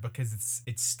matter because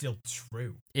it's still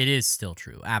true. It is still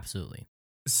true. Absolutely.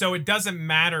 So it doesn't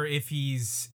matter if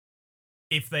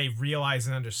they realize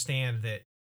and understand that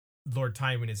Lord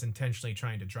Tywin is intentionally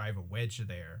trying to drive a wedge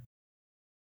there.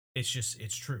 It's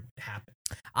true. It happened.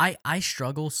 I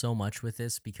struggle so much with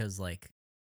this because, like,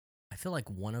 I feel like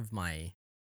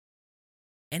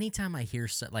anytime I hear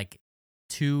like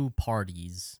two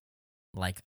parties,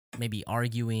 like maybe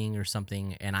arguing or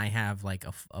something, and I have like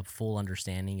a full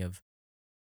understanding of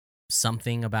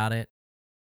something about it,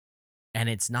 and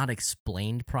it's not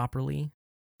explained properly,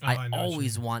 I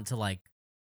always want to like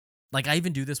I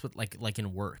even do this with like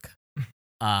in work.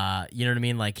 You know what I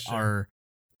mean? Like sure.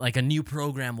 Like a new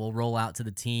program will roll out to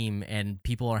the team and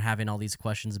people are having all these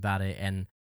questions about it and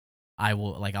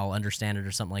I'll understand it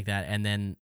or something like that. And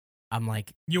then I'm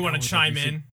like, you want to chime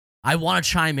in? I want to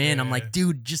chime in. Yeah. I'm like,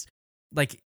 dude, just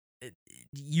like,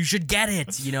 you should get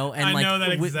it, you know? And I know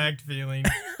that exact feeling.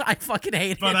 I fucking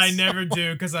hate it. But I never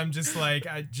do because I'm just like,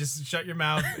 I just shut your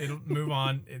mouth. It'll move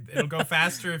on. It'll go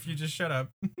faster if you just shut up.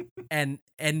 And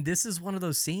this is one of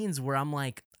those scenes where I'm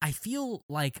like, I feel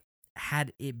like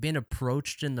had it been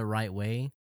approached in the right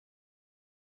way,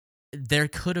 there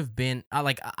could have been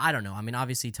I don't know. I mean,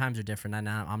 obviously times are different.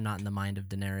 I'm not in the mind of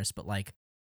Daenerys, but like,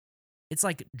 it's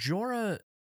like Jorah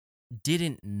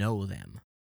didn't know them.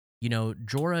 You know,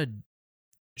 Jorah.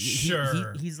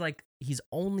 Sure. He's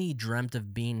only dreamt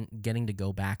of getting to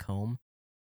go back home.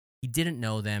 He didn't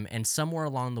know them, and somewhere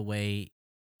along the way,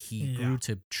 he grew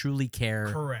to truly care.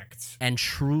 Correct. And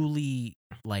truly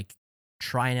like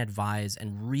try and advise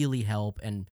and really help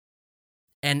and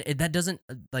that doesn't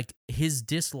like his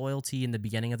disloyalty in the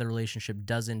beginning of the relationship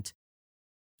doesn't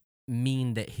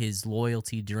mean that his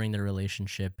loyalty during the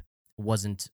relationship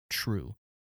wasn't true.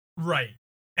 Right.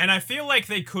 And I feel like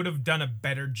they could have done a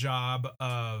better job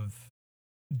of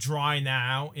drawing that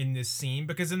out in this scene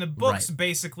because in the books,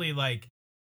 basically, like,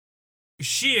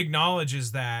 she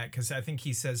acknowledges that because I think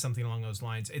he says something along those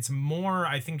lines. It's more,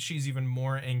 I think she's even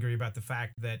more angry about the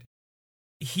fact that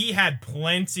he had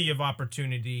plenty of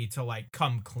opportunity to like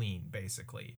come clean,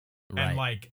 basically, and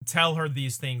like tell her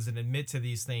these things and admit to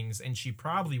these things, and she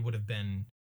probably would have been,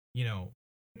 you know,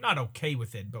 not okay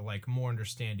with it, but like more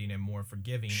understanding and more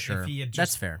forgiving Sure. if he had just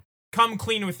That's fair. come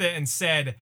clean with it and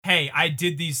said, hey, I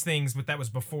did these things, but that was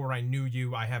before I knew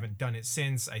you. I haven't done it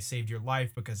since. I saved your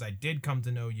life because I did come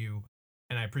to know you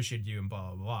and I appreciate you and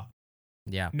blah, blah, blah.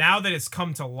 Yeah. Now that it's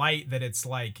come to light that it's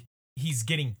like he's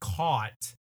getting caught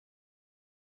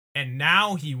and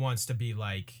now he wants to be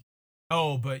like,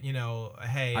 oh, but you know,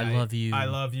 hey, I love you. I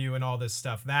love you and all this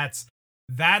stuff. That's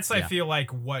I feel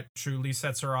like what truly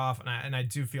sets her off. And I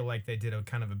do feel like they did a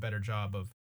kind of a better job of,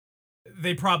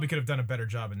 they probably could have done a better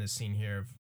job in this scene here of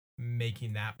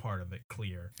making that part of it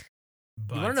clear.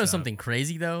 But, you want to know something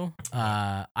crazy though?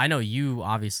 I know you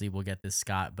obviously will get this,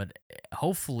 Scott, but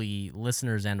hopefully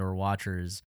listeners and or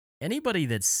watchers, anybody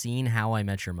that's seen How I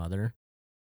Met Your Mother,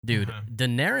 dude,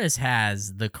 Daenerys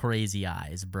has the crazy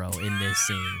eyes, bro, in this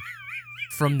scene.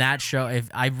 From that show,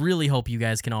 I really hope you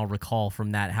guys can all recall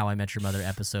from that How I Met Your Mother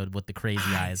episode with the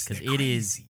crazy eyes, because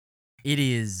it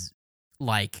is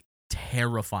like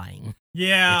terrifying.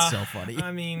 Yeah, it's so funny.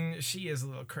 I mean, she is a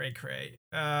little cray.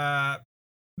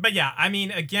 But yeah, I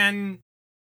mean, again,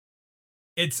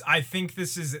 I think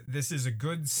this is a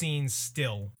good scene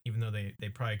still, even though they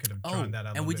probably could have drawn that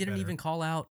out. And we didn't even call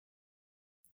out.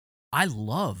 I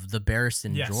love the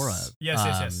Barristan Jorah.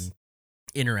 Yes.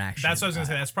 Interaction. That's what I was gonna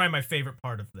say. That's probably my favorite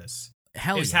part of this.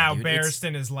 Hell is yeah, how dude.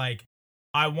 Barristan is like,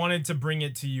 I wanted to bring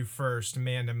it to you first,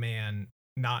 man to man,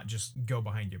 not just go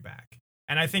behind your back.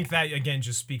 And I think that again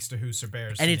just speaks to who Sir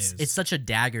Barristan is. And it's such a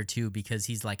dagger too, because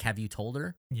he's like, "Have you told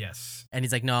her?" Yes. And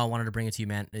he's like, "No, I wanted to bring it to you,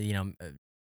 man.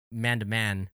 Man to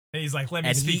man." And he's like, "Let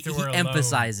me speak to her alone."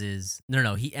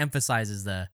 He emphasizes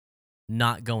the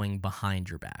not going behind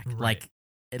your back, right.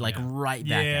 right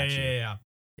back at you. Yeah.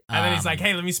 And then he's like,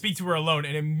 "Hey, let me speak to her alone."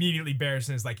 And immediately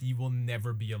Barristan is like, "You will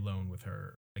never be alone with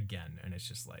her again." And it's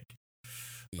just like,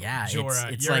 yeah,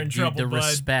 Jorah, it's you're like, in dude, trouble, the bud.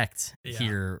 respect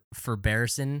here for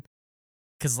Barristan,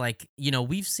 because like, you know,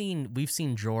 we've seen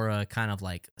Jorah kind of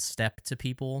like step to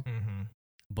people,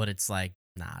 but it's like,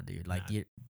 nah, dude, like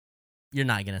you're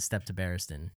not gonna step to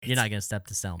Barristan. You're not gonna step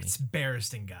to Selmy. It's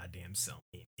Barristan, goddamn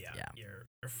Selmy. Yeah. You're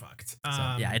fucked.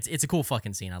 So, yeah, it's a cool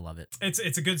fucking scene. I love it.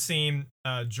 It's a good scene.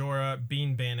 Jorah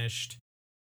being banished.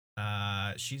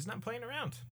 She's not playing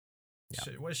around.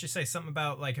 Yeah. What does she say? Something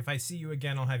about like, if I see you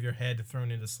again, I'll have your head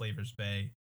thrown into Slaver's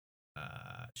Bay.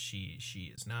 She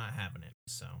is not having it.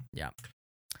 So yeah.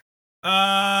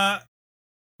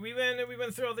 We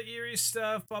went through all the eerie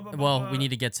stuff. Blah blah. Well, blah. We need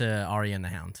to get to Arya and the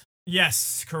Hound.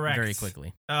 Yes, correct. Very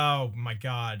quickly. Oh my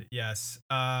god, yes.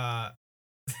 I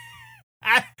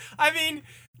mean,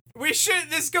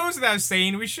 this goes without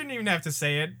saying, we shouldn't even have to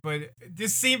say it, but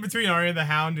this scene between Arya and the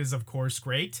Hound is of course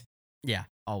great. Yeah,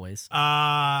 always.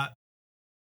 I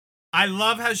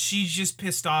love how she's just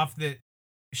pissed off that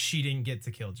she didn't get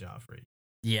to kill Joffrey.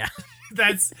 Yeah.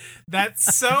 that's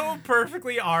so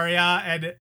perfectly Arya,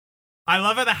 and I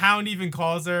love how the Hound even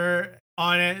calls her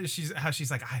on it. She's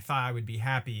like, I thought I would be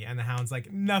happy, and the Hound's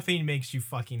like, nothing makes you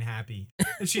fucking happy.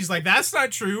 And she's like, that's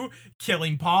not true.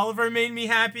 Killing Polliver made me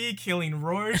happy. Killing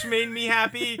Rorsch made me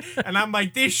happy. And I'm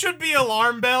like, there should be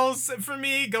alarm bells for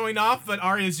me going off, but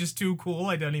Arya's just too cool.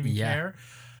 I don't even care.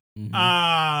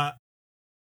 Mm-hmm.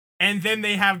 And then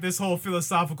they have this whole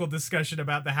philosophical discussion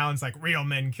about the Hound's like, real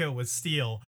men kill with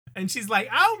steel. And she's like,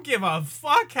 I don't give a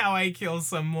fuck how I kill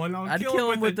someone. I'd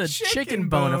kill him with a chicken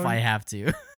bone if I have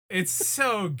to. It's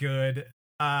so good.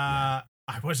 I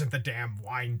wasn't the damn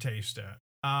wine taster.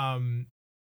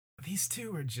 These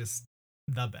two are just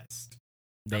the best.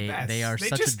 They are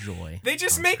such a joy. They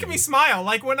just make me smile.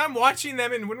 Like when I'm watching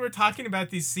them and when we're talking about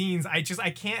these scenes, I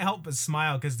can't help but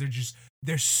smile because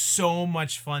they're so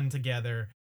much fun together.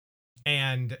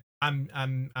 And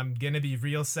I'm gonna be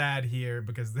real sad here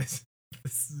because this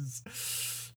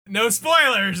is no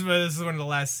spoilers, but this is one of the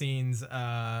last scenes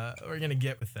we're gonna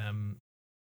get with them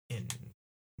in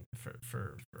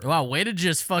for wow, way to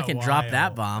just fucking drop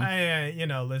that bomb.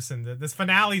 Listen, this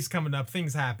finale's coming up.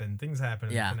 Things happen in the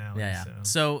finale. Yeah.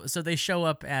 So they show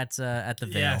up at the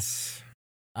Vale. Yes.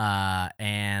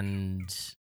 And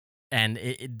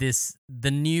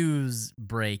the news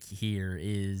break here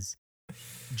is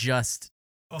just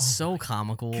so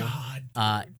comical.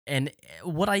 God, and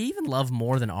what I even love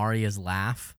more than Arya's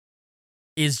laugh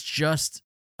is just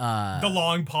the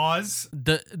long pause.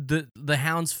 The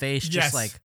Hound's face, just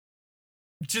like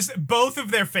both of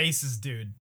their faces,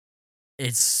 dude.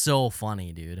 It's so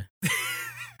funny, dude.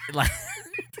 Like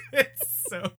it's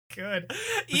so good.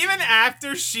 Even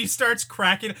after she starts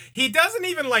cracking, he doesn't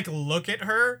even like look at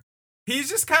her. he's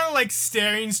just kind of like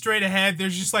staring straight ahead.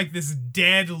 There's just like this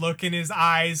dead look in his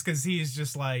eyes because he's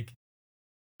just like,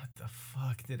 what the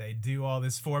fuck did I do all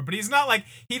this for? But he's not like,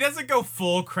 he doesn't go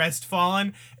full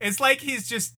crestfallen. It's like he's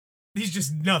just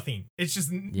nothing. It's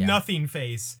just nothing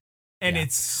face. And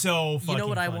it's so fucking You know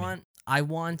what funny. I want? I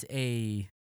want a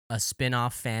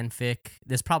spin-off fanfic.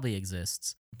 This probably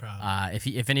exists.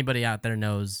 Probably. If anybody out there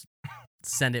knows,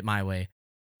 send it my way.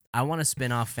 I want a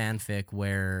spin-off fanfic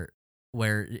where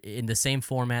in the same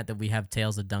format that we have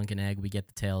Tales of Dunk and Egg, we get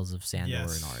the tales of Sandor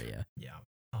and Arya. Yeah,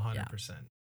 100%.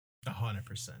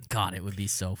 100%. God, it would be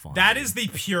so fun. That is the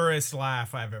purest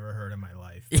laugh I've ever heard in my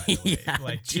life. By the way. Yeah,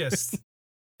 like just,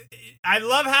 I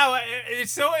love how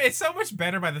it's so much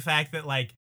better by the fact that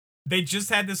like they just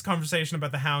had this conversation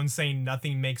about the Hound saying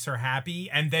nothing makes her happy,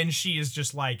 and then she is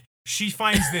just like, she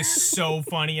finds this so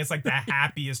funny. It's like the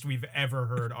happiest we've ever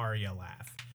heard Arya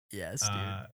laugh. Yes,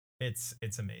 dude.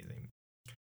 It's amazing.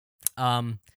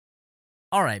 All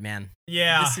right, man.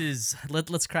 Yeah. This is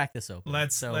let's crack this open.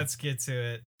 Let's get to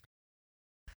it.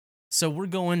 So we're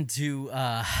going to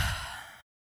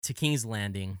King's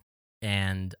Landing,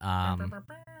 and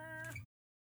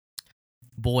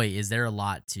boy, is there a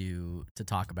lot to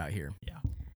talk about here. Yeah.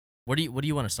 What do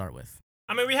you want to start with?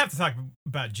 I mean, we have to talk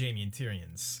about Jaime and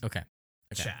Tyrion's Okay.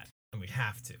 chat, and we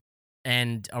have to.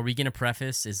 And are we gonna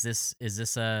preface? Is this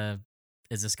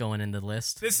going in the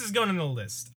list? This is going in the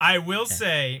list. I will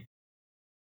say,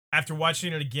 after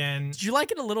watching it again, Did you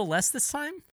like it a little less this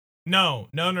time? no.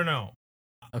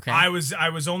 Okay. I was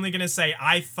only gonna say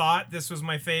I thought this was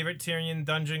my favorite Tyrion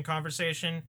dungeon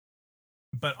conversation,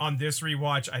 but on this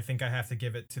rewatch, I think I have to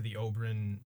give it to the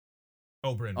Oberyn.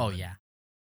 Oh one. yeah.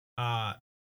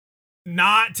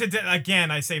 Not to again,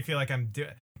 I say feel like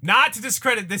not to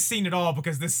discredit this scene at all,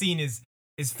 because this scene is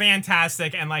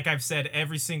fantastic, and like I've said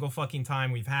every single fucking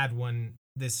time we've had one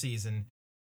this season,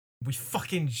 we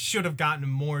fucking should have gotten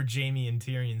more Jaime and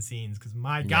Tyrion scenes, because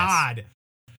my God,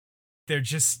 they're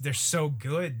so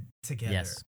good together.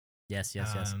 Yes.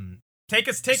 Take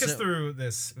us through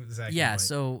this, Zach. Yeah,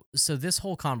 so this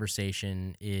whole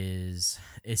conversation is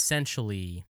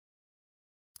essentially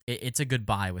it's a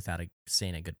goodbye without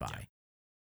saying a goodbye.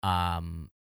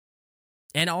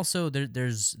 And also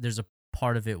there's a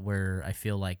part of it where I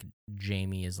feel like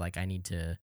Jaime is like, I need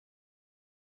to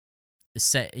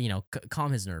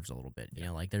calm his nerves a little bit. You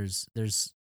know, like there's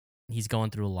he's going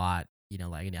through a lot. You know,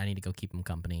 like I need to go keep him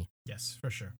company. Yes, for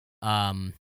sure.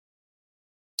 And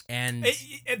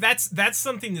that's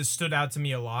something that stood out to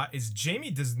me a lot, is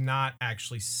Jaime does not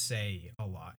actually say a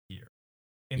lot here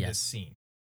in this scene.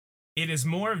 It is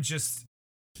more of just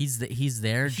he's there. He's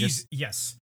there. He's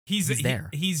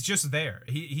just there.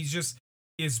 He's just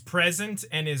is present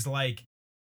and is like,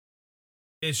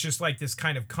 it's just like this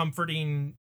kind of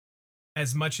comforting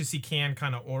as much as he can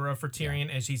kind of aura for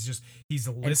Tyrion, as he's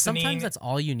listening. And sometimes that's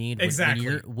all you need.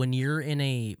 Exactly. When you're in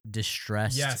a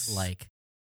distressed like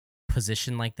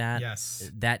position like that.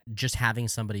 Yes. That just having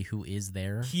somebody who is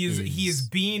there. He is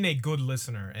being a good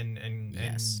listener, and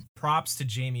props to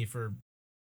Jaime for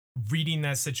reading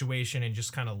that situation and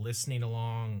just kind of listening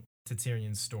along to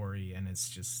Tyrion's story, and it's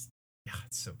just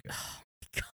it's so good.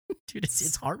 Dude,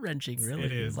 it's heart-wrenching, really.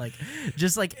 It is. Like,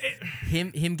 just like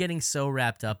him getting so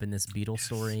wrapped up in this Beetle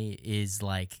story is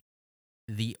like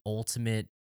the ultimate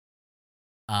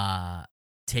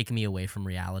take me away from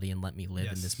reality and let me live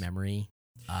in this memory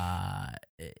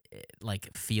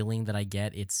like feeling that I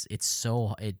get. It's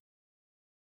so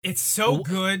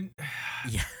good.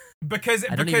 Yeah. Because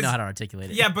I don't even know how to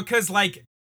articulate it. Yeah, because like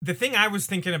the thing I was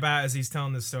thinking about as he's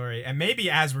telling the story, and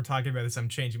maybe as we're talking about this, I'm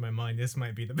changing my mind. This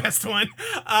might be the best one.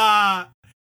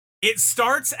 It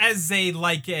starts as a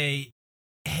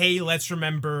hey, let's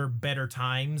remember better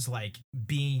times, like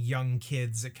being young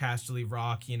kids at Casterly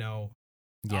Rock, you know,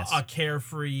 a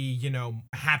carefree, you know,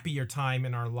 happier time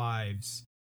in our lives.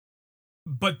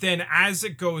 But then as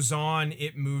it goes on,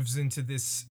 it moves into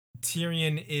this,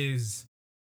 Tyrion is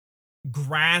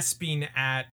grasping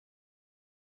at,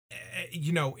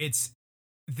 you know, it's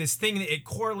this thing that it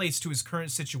correlates to his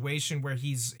current situation, where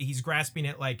he's grasping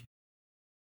at like,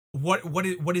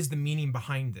 what is the meaning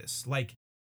behind this? Like,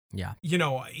 you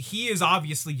know, he is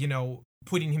obviously, you know,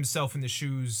 putting himself in the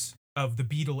shoes of the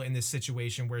Beetle in this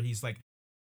situation, where he's like,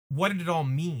 what did it all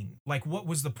mean? Like, what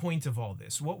was the point of all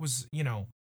this? What was, you know,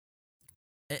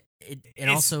 and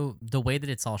also the way that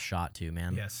it's all shot too,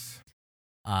 man. Yes.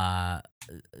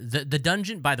 The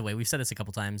dungeon, by the way, we've said this a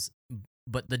couple times,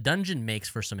 but the dungeon makes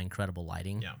for some incredible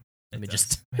lighting. Yeah. Let me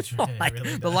just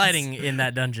really the lighting in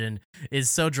that dungeon is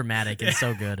so dramatic and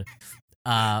so good.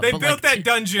 They built that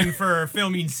dungeon for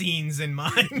filming scenes in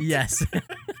mind. Yes.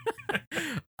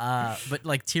 But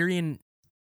like Tyrion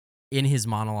in his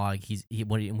monologue,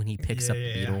 when he picks up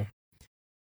the beetle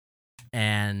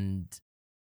and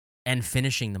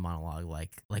finishing the monologue,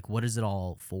 like what is it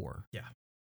all for? Yeah.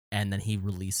 And then he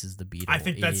releases the beetle. I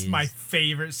think that's my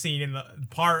favorite scene in the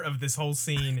part of this whole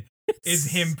scene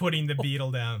is him putting the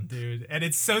beetle down, dude. And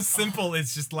it's so simple.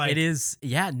 It's just like it is.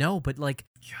 Yeah, no, but like,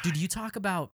 God. dude, you talk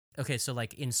about okay, so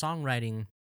like in songwriting,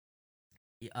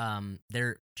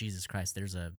 Jesus Christ,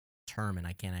 there's a term and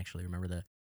I can't actually remember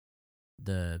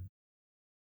the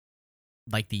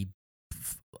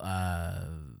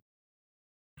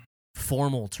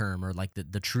formal term or like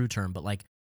the true term, but like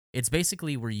it's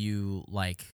basically where you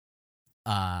like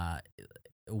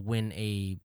when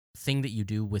a thing that you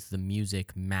do with the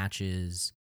music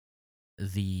matches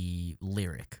the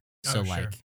lyric. So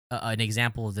like an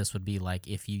example of this would be like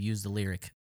if you use the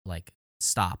lyric like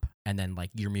stop and then like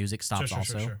your music stops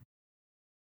also.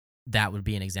 That would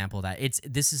be an example of that.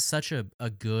 This is such a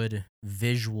good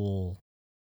visual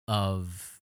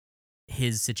of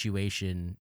his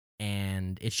situation,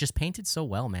 and it's just painted so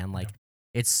well, man. Like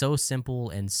it's so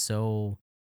simple and so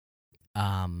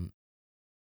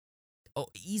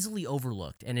easily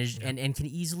overlooked, and and can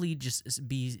easily just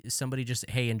be somebody just,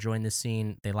 hey, enjoying this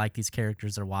scene. They like these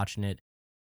characters, they're watching it.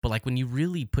 But like when you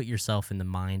really put yourself in the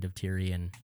mind of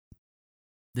Tyrion,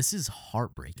 this is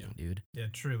heartbreaking, dude. Yeah,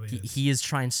 truly. He is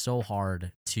trying so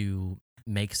hard to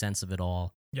make sense of it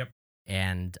all. Yep.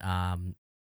 And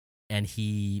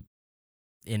he,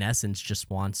 in essence, just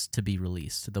wants to be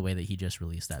released the way that he just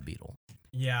released that beetle.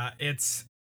 Yeah, it's,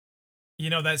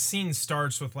 that scene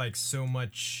starts with like so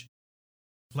much,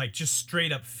 like just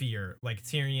straight up fear. Like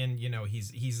Tyrion,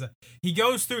 he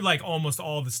goes through like almost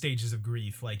all the stages of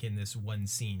grief, like in this one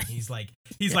scene. He's like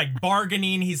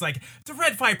bargaining. He's like the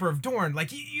Red Viper of Dorne.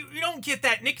 Like you don't get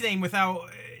that nickname without,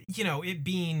 it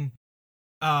being,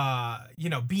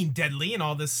 being deadly and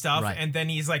all this stuff. Right. And then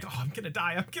he's like, oh, I'm gonna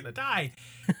die.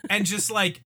 And just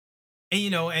like,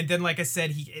 and then like I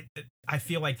said, I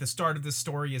feel like the start of the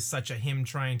story is such a him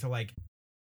trying to like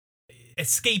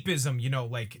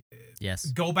escapism, like yes,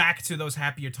 go back to those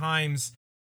happier times.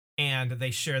 And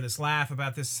they share this laugh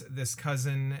about this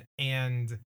cousin,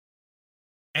 and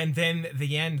then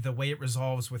the end, the way it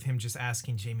resolves with him just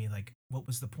asking Jaime like, what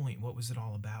was the point? What was it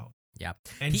all about? Yeah.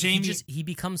 And Jaime he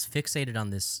becomes fixated on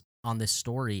this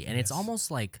story, and it's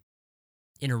almost like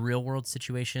in a real world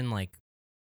situation, like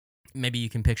maybe you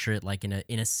can picture it like in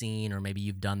a scene, or maybe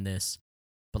you've done this,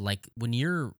 but like when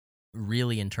you're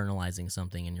really internalizing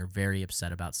something and you're very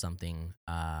upset about something,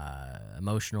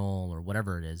 emotional or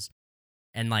whatever it is,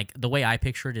 and like the way I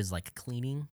picture it is like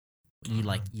cleaning.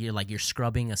 You're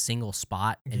scrubbing a single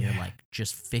spot, and you're like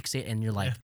just fix it, and you're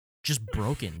like just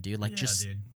broken, dude. Like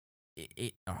dude.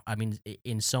 I mean,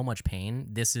 in so much pain.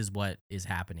 This is what is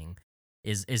happening.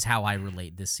 Is how I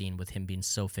relate this scene with him being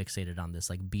so fixated on this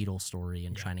like beetle story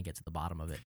and trying to get to the bottom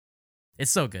of it.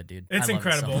 It's so good, dude. It's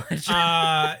incredible. It so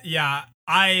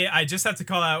I just have to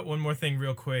call out one more thing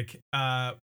real quick.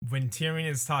 When Tyrion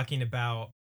is talking about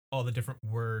all the different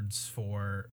words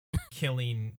for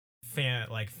killing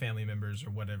family members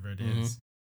or whatever it is,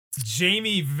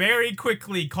 Jaime very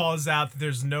quickly calls out that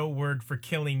there's no word for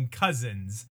killing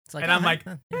cousins. Like, and I'm like,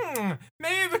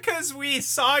 maybe because we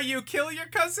saw you kill your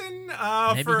cousin.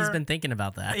 Maybe he's been thinking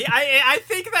about that. I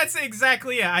think that's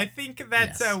exactly it. I think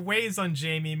that weighs on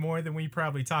Jaime more than we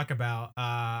probably talk about.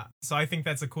 So I think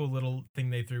that's a cool little thing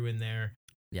they threw in there.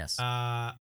 Yes.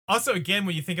 Also, again,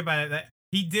 when you think about it, that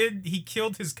he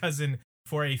killed his cousin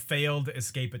for a failed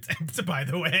escape attempt, by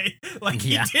the way. Like,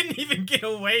 he didn't even get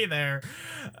away there.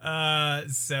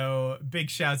 So big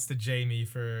shouts to Jaime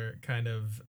for kind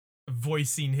of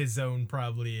voicing his own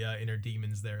probably inner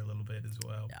demons there a little bit as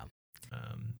well. Yeah.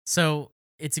 So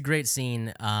it's a great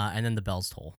scene, and then the bells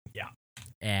toll. Yeah.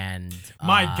 And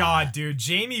my God, dude,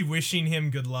 Jaime wishing him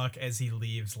good luck as he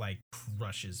leaves like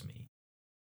crushes me.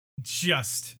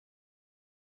 Just.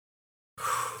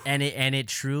 And it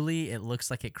truly looks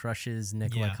like it crushes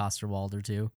Nikolai Coster-Waldau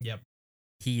too. Yep.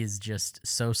 He is just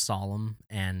so solemn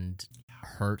and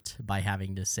hurt by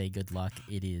having to say good luck.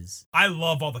 It is. I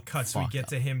love all the cuts we get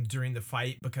to him during the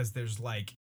fight, because there's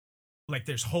like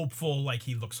there's hopeful, like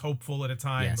he looks hopeful at a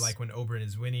time, like when Oberyn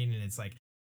is winning, and it's like,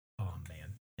 oh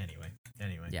man. Anyway.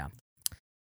 Yeah.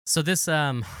 So this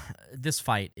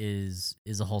fight is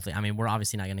a whole thing. I mean, we're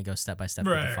obviously not going to go step by step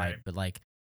with the fight, but like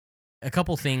a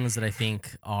couple things that I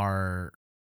think are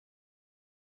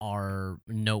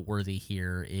noteworthy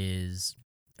here is,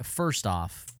 first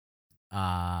off,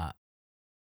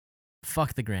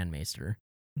 fuck the Grand Maester,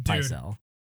 Pycelle.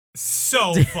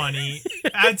 So funny.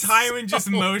 Tywin just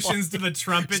motions to the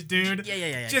trumpet dude.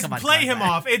 Yeah. Just Come on, play come him on.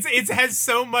 off. It has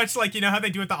so much like, you know how they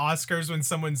do at the Oscars when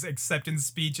someone's acceptance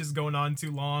speech is going on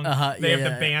too long. They have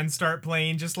the band start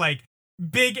playing. Just like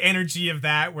big energy of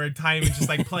that where Tywin just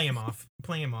like play him off,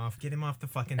 get him off the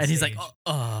fucking And stage. he's like,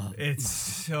 oh. It's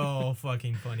so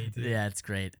fucking funny too. Yeah, it's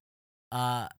great.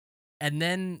 And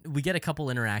then we get a couple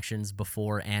interactions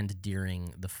before and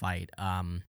during the fight.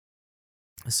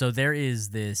 So there is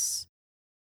this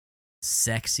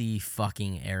sexy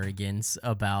fucking arrogance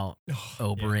about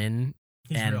Oberyn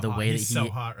He's and real the hot. way He's that so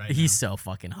hot right he's now. so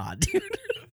fucking hot, dude.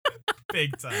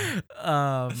 Big time.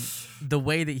 The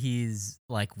way that he's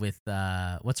like with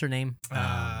what's her name?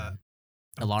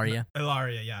 Ilaria.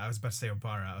 Ilaria, yeah. I was about to say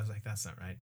Obara. I was like, that's not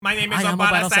right. My name is I am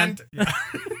Obara Obara Sant. Sant. Yeah.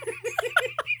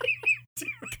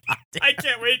 I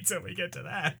can't wait till we get to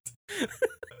that.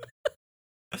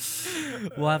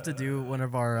 We'll have to do one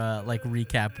of our like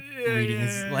recap Yeah,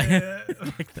 readings yeah, like, yeah.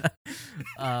 like that.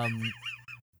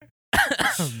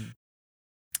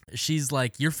 She's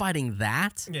like, "You're fighting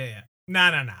that? Yeah.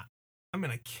 Nah. I'm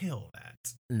gonna kill that.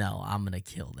 No, I'm gonna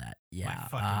kill that." Yeah,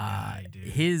 fucking guy, dude.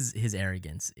 His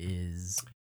arrogance is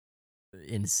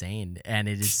insane, and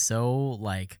it is so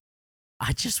like,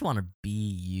 I just want to be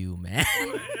you, man.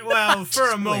 Well, for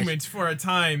a Just moment, for a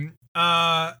time.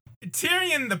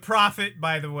 Tyrion the Prophet,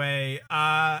 by the way,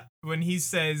 when he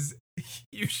says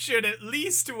you should at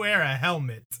least wear a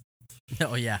helmet.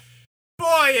 Oh yeah.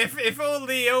 Boy, if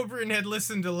only Oberyn had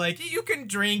listened to, like, you can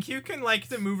drink, you can like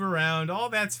to move around, all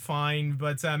that's fine,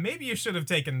 but maybe you should have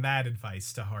taken that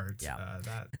advice to heart. Yeah.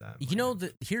 That You know,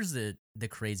 here's the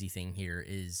crazy thing here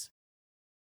is,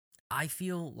 I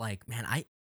feel like, man, I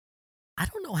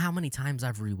don't know how many times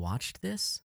I've rewatched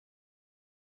this.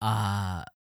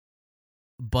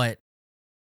 But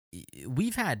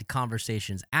we've had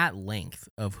conversations at length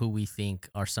of who we think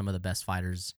are some of the best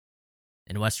fighters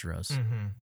in Westeros. Mm-hmm.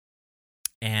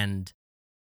 And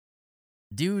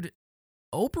dude,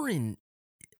 Oberyn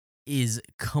is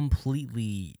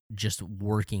completely just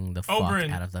working the fuck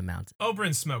out of the mountain.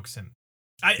 Oberyn smokes him.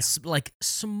 Like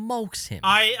smokes him.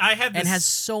 I had this, and has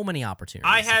so many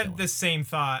opportunities. I had the same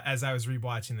thought as I was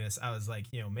rewatching this. I was like,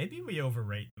 you know, maybe we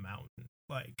overrate the mountain.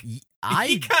 Like,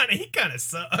 he kind of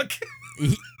suck.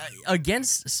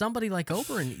 Against somebody like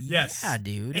Oberyn. Yes. Yeah,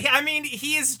 dude. I mean,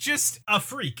 he is just a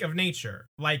freak of nature.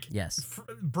 Like, yes.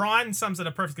 Bronn sums it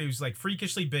up perfectly. He's like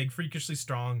freakishly big, freakishly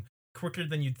strong, quicker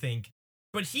than you'd think.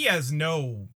 But he has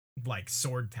no, like,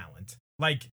 sword talent.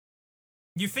 Like,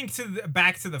 you think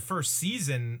back to the first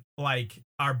season, like,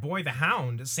 our boy the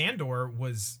Hound, Sandor,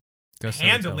 was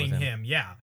handling him.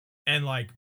 Yeah. And,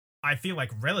 like, I feel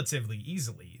like relatively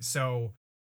easily. So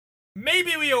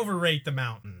maybe we overrate the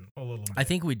mountain a little bit. I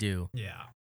think we do. Yeah.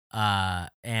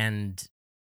 And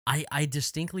I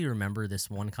distinctly remember this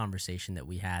one conversation that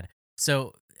we had.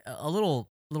 So a little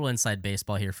inside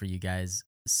baseball here for you guys.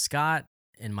 Scott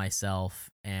and myself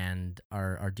and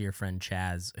our dear friend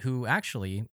Chaz, who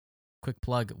actually, quick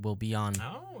plug, will be on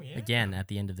again at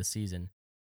the end of the season.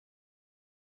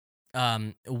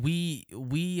 We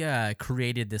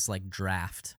created this like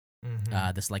draft.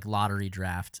 Mm-hmm. This like lottery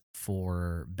draft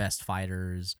for best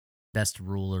fighters, best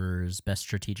rulers, best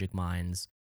strategic minds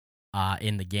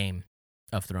in the Game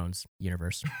of Thrones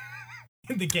universe.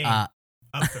 In the Game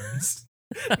of Thrones.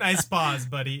 Nice pause,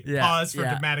 buddy. Yeah, Pause for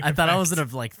dramatic I thought I was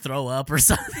effect. gonna like throw up or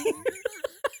something.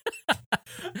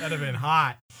 That'd have been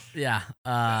hot. Yeah.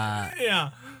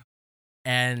 Yeah.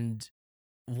 And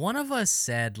one of us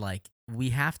said like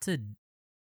we have to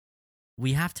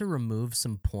remove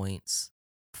some points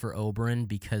for Oberyn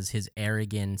because his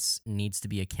arrogance needs to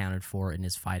be accounted for in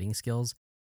his fighting skills.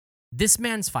 This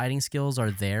man's fighting skills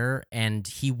are there, and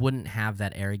he wouldn't have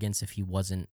that arrogance if he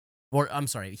wasn't, or I'm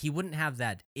sorry, he wouldn't have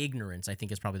that ignorance, I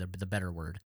think is probably the better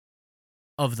word,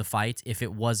 of the fight if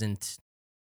it wasn't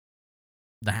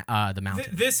the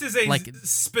mountain. This is a like,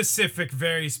 specific,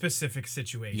 very specific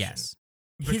situation. Yes.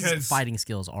 Because his fighting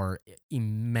skills are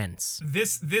immense.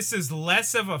 This is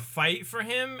less of a fight for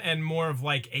him and more of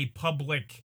like a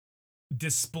public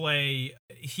display.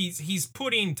 He's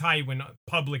putting Tywin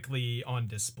publicly on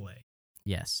display.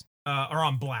 Yes. Or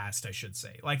on blast, I should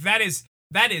say. Like that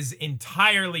is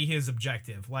entirely his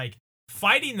objective. Like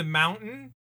fighting the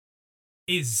mountain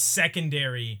is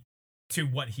secondary to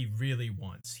what he really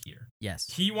wants here.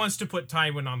 Yes. He wants to put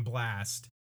Tywin on blast,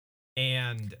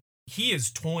 and he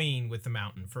is toying with the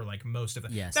mountain for like most of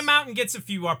it. Yes. The mountain gets a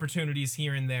few opportunities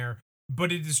here and there,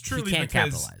 but it is truly he can't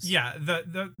because capitalize. Yeah,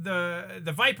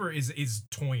 the Viper is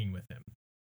toying with him.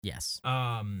 Yes.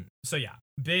 So yeah,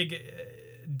 big.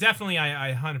 Definitely,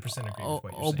 I 100% agree with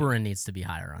what you're saying. Oberyn needs to be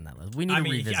higher on that list. We need to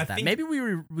revisit that. Maybe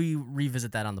we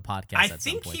revisit that on the podcast at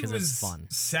some point because it's fun.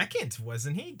 Second,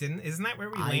 wasn't he? Isn't that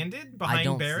where we landed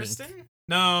behind Barristan?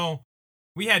 No,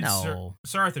 we had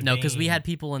Sir Arthur. No, because we had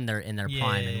people in their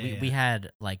prime, and we had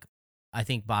like, I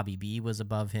think Bobby B was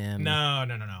above him. No.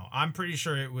 I'm pretty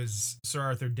sure it was Sir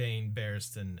Arthur Dayne,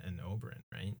 Barristan, and Oberyn,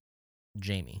 right?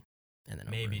 Jaime, and then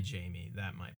maybe Oberyn. Jaime.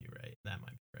 That might be right.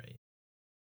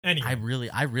 Anyway,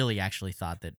 I really actually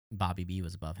thought that Bobby B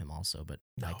was above him also, but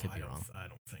I could be wrong. I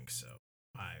don't think so.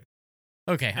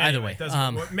 Okay, anyway,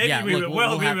 either way, maybe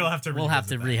we'll have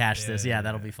to rehash this. Yeah,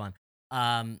 that'll be fun.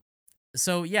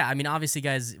 So yeah, I mean, obviously,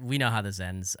 guys, we know how this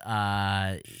ends.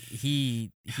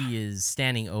 He is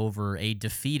standing over a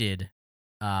defeated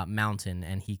mountain,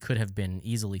 and he could have been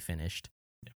easily finished.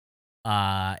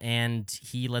 Yeah. And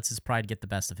he lets his pride get the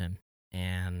best of him,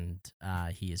 and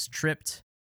he is tripped.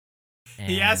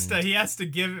 And he has to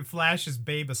give Flash's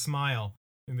babe a smile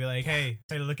and be like, "Hey,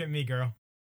 look at me, girl."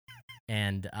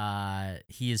 And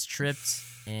he is tripped,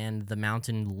 and the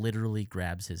mountain literally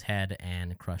grabs his head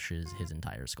and crushes his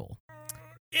entire skull.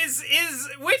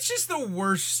 Which is the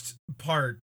worst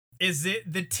part? Is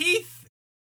it the teeth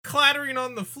clattering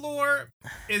on the floor?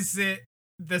 Is it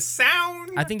the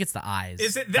sound? I think it's the eyes.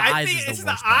 Is it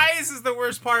eyes is the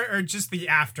worst part, or just the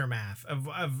aftermath of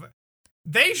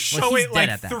they show it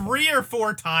like 3 or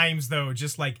 4 times though,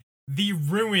 just like the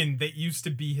ruin that used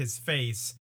to be his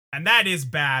face. And that is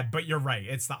bad, but you're right.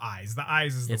 It's the eyes. The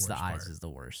eyes is the worst. The eyes is the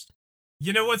worst.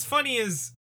 You know what's funny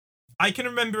is I can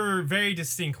remember very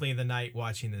distinctly the night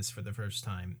watching this for the first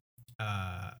time.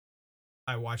 I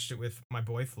watched it with my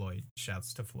boy Floyd.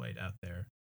 Shouts to Floyd out there.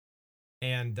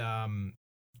 And I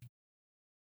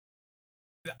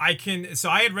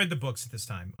had read the books at this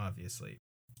time, obviously.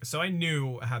 So I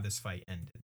knew how this fight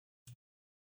ended.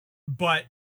 But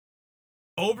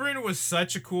Oberyn was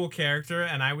such a cool character,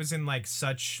 and I was in like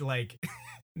such like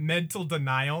mental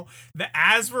denial that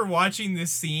as we're watching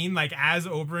this scene, like as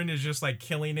Oberyn is just like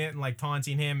killing it and like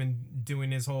taunting him and doing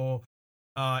his whole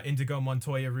Indigo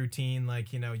Montoya routine,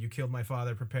 like, you know, you killed my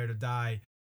father, prepare to die.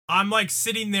 I'm like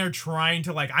sitting there trying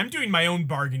to like, I'm doing my own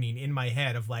bargaining in my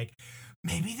head of like,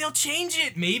 maybe they'll change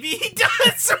it. Maybe he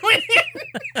does win.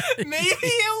 Maybe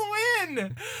he'll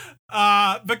win.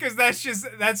 Because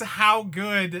that's how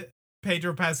good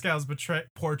Pedro Pascal's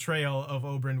portrayal of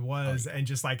Oberyn was, and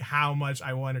just like how much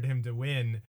I wanted him to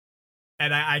win.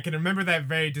 And I can remember that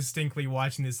very distinctly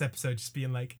watching this episode, just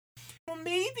being like, well,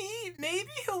 maybe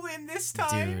he'll win this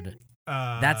time. Dude,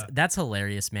 that's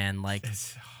hilarious, man. Like,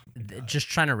 just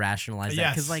trying to rationalize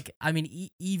that. Because, like, I mean,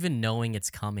 even knowing it's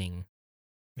coming,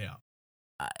 yeah,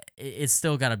 it's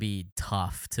still got to be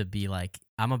tough to be like,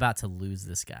 I'm about to lose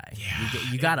this guy. Yeah,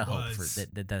 you gotta hope for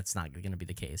that's not going to be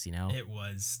the case, you know? It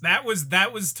was. That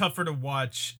was tougher to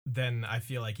watch than I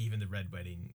feel like even the Red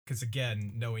Wedding. Because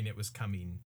again, knowing it was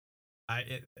coming,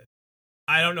 I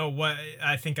don't know what,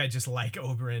 I think I just like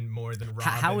Oberyn more than Robin.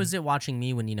 How is it watching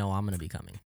me when you know I'm going to be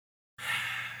coming?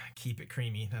 Keep it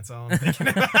creamy. That's all I'm thinking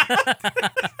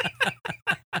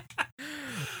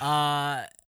about.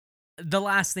 The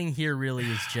last thing here really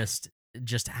is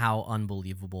just how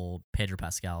unbelievable Pedro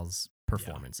Pascal's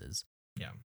performance is.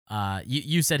 Yeah.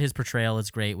 You said his portrayal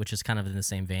is great, which is kind of in the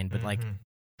same vein, but like,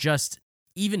 just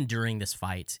even during this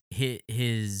fight,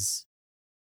 his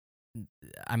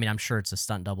I mean, I'm sure it's a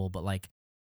stunt double, but like,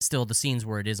 still the scenes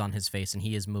where it is on his face and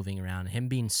he is moving around, him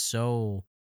being so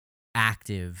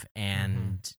active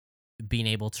and being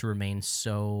able to remain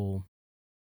so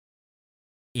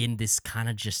in this kind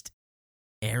of just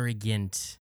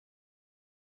arrogant,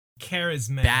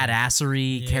 charismatic,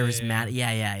 badassery, charismatic.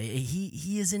 Yeah.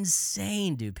 He is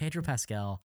insane, dude. Pedro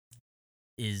Pascal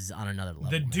is on another level.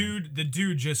 The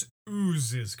dude just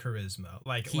oozes charisma.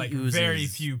 Like very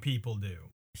few people do.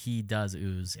 He does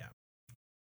ooze. Yeah.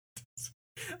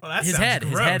 Well, that his head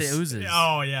oozes.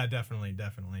 Oh yeah, definitely.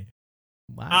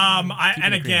 Wow.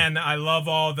 I love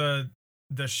all the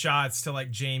shots to like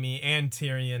Jaime and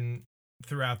Tyrion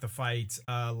throughout the fight.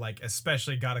 Like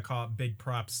especially gotta call it big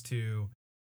props to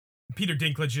Peter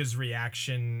Dinklage's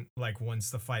reaction. Like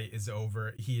once the fight is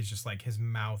over, he is just like, his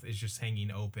mouth is just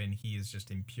hanging open. He is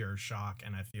just in pure shock,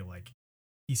 and I feel like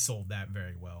he sold that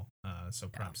very well. So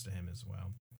props to him as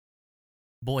well.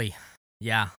 Boy,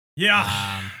 yeah.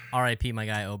 R.I.P. my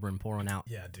guy Oberyn, pour one out.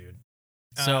 Yeah, dude.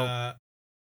 So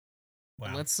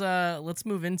wow. Let's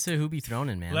move into Who Be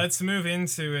Thronin', man. Let's move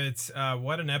into it.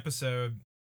 What an episode.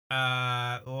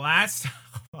 Last,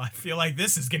 I feel like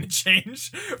this is gonna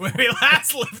change. When we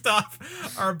last left off,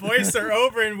 our boy Sir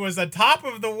Oberyn was atop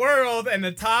of the world and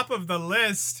atop of the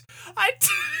list.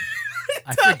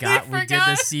 I forgot we did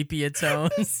the sepia tone.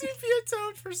 The sepia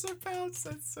tone for Sir Pounce.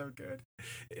 That's so good.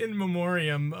 In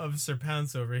memoriam of Sir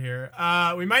Pounce over here.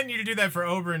 We might need to do that for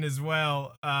Oberyn as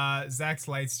well. Zach's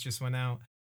lights just went out.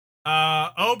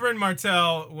 Oberyn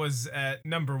Martell was at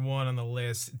number 1 on the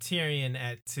list. Tyrion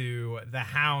at 2. The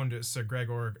Hound, Sir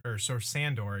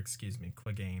Sandor,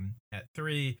 Clegane at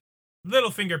 3.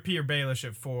 Littlefinger, Peter Baelish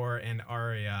at 4, and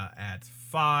Arya at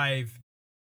 5.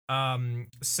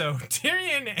 So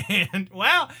Tyrion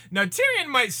Tyrion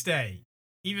might stay,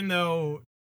 even though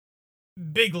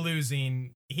big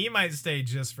losing. He might stay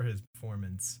just for his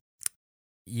performance.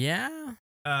 Yeah.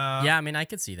 Yeah, I mean, I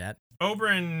could see that.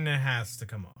 Oberyn has to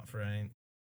come off, right?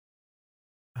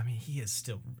 I mean, he is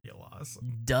still real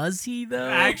awesome. Does he, though?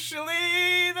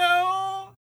 Actually, though,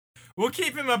 we'll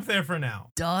keep him up there for now.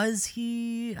 Does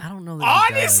he? I don't know.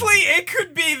 That honestly, it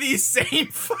could be the same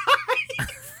fight.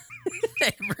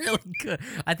 It really could.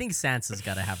 I think Sansa's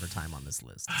got to have her time on this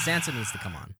list. Sansa needs to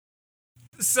come on.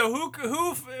 So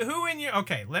who in your...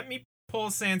 Okay, let me pull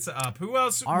Sansa up. Who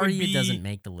else Arya would be... doesn't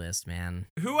make the list, man.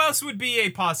 Who else would be a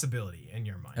possibility in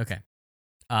your mind? Okay.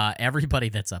 Everybody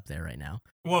that's up there right now.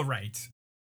 Well, right.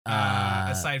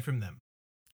 Aside from them.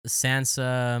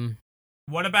 Sansa.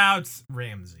 What about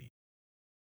Ramsay?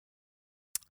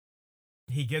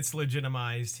 He gets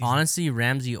legitimized. Honestly,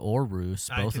 Ramsay or Roose,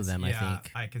 both of them, I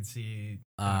think. I could see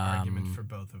an argument for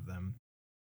both of them.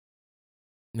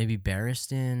 Maybe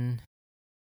Barristan.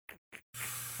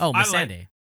 Oh, Missandei.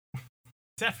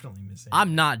 Definitely Missandei.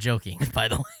 I'm not joking, by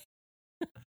the way.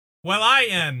 Well, I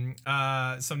am.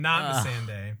 So not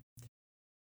Missandei.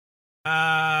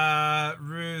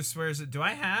 Roose, where is it? Do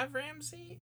I have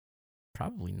Ramsay?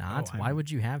 Probably not. Why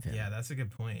would you have him? Yeah, that's a good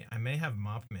point. I may have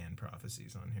Mopman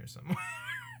prophecies on here somewhere.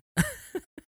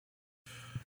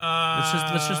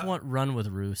 Let's just run with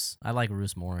Roose. I like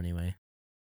Roose more anyway.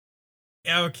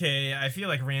 Okay, I feel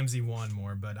like Ramsay won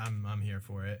more, but I'm here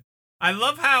for it. I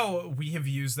love how we have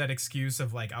used that excuse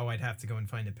of like, oh, I'd have to go and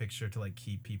find a picture to like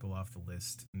keep people off the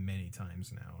list many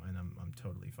times now, and I'm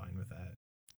totally fine with that.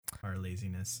 Our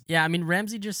laziness. Yeah, I mean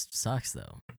Ramsay just sucks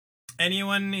though.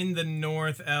 Anyone in the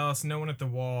north else? No one at the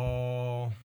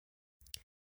wall.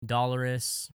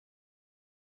 Dolorous.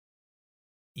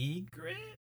 Ygritte?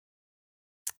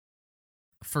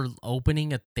 For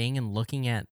opening a thing and looking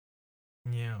at...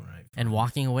 Yeah, right. And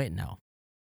walking away? No.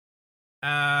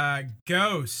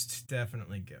 Ghost.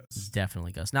 Definitely Ghost.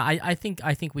 Definitely Ghost. Now, I think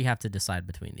we have to decide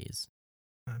between these.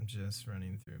 I'm just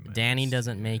running through my Dany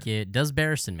doesn't make it. Does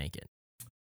Barristan make it?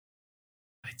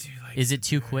 I do like... Is it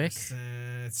too quick?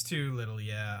 It's too little,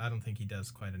 yeah. I don't think he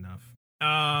does quite enough.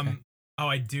 Okay. Oh,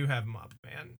 I do have Mop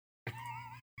Man.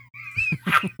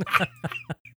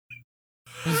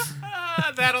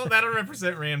 That'll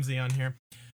represent Ramsay on here.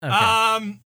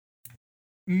 Okay.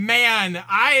 Man,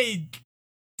 I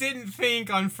didn't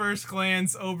think on first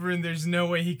glance Oberyn there's no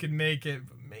way he could make it,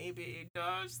 but maybe he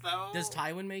does though. Does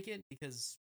Tywin make it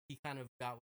because he kind of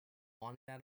got what he wanted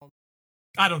that?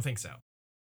 I don't think so.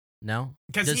 No,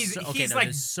 because he's like,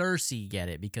 does Cersei get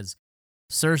it because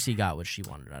Cersei got what she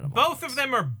wanted out of both of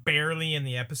them are barely in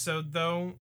the episode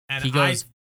though, and he goes.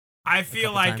 I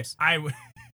feel like I would.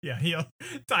 Yeah,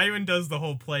 Tywin does the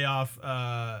whole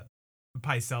playoff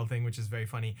Pycelle thing, which is very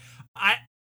funny.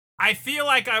 I feel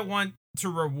like I want to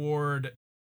reward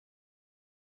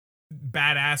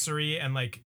badassery and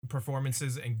like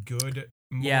performances and good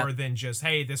more than just,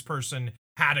 hey, this person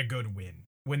had a good win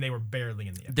when they were barely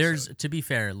in the episode. To be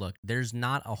fair, look, there's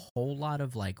not a whole lot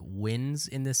of like wins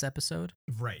in this episode.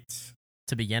 Right.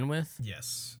 To begin with.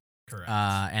 Yes. Correct.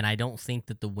 And I don't think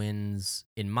that the wins,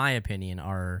 in my opinion,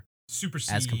 are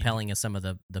as compelling as some of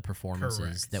the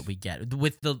performances that we get.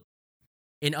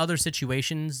 In other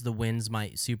situations, the wins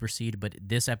might supersede, but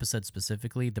this episode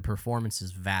specifically, the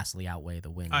performances vastly outweigh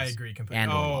the wins. I agree completely.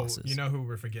 And losses. You know who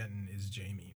we're forgetting is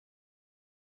Jaime.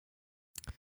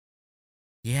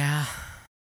 Yeah,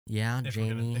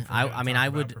 Jaime. I mean, I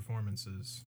would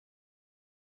performances.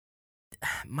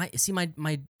 My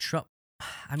trouble.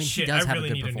 I mean, Shit, he does have really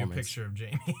a good need performance. A new picture of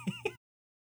Jaime.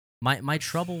 My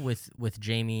trouble with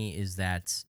Jaime is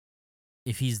that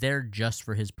if he's there just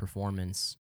for his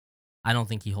performance, I don't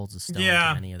think he holds a stone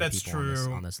to any of the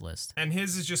people on this list. And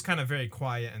his is just kind of very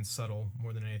quiet and subtle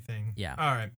more than anything. Yeah.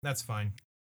 All right, that's fine.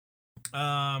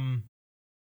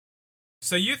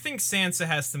 So you think Sansa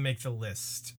has to make the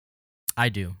list? I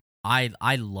do. I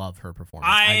love her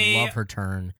performance. I love her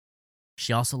turn.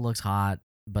 She also looks hot,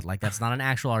 but like that's not an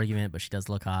actual argument, but she does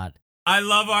look hot. I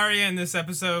love Arya in this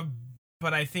episode,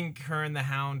 but I think her and the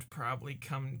Hound probably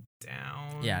come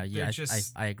down. Yeah, They're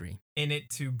just I agree. in it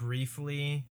too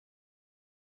briefly.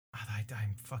 I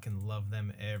fucking love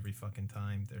them every fucking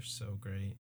time. They're so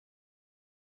great.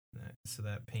 So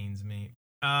that pains me.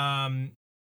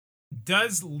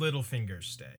 Does Littlefinger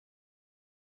stay?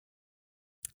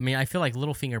 I mean, I feel like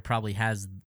Littlefinger probably has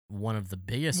one of the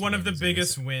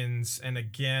biggest wins, and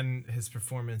again, his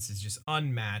performance is just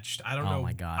unmatched. I don't know.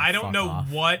 My God, I don't know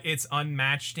off. what it's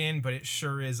unmatched in, but it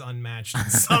sure is unmatched in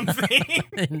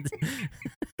something.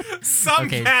 Some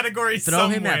category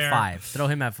throw somewhere. Throw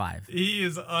him at 5. He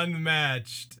is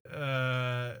unmatched.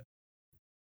 Oh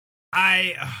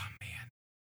man.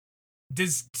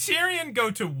 Does Tyrion go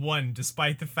to 1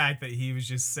 despite the fact that he was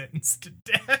just sentenced to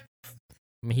death?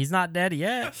 I mean, he's not dead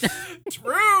yet.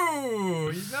 True.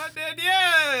 He's not dead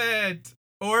yet.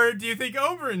 Or do you think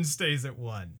Oberyn stays at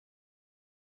 1?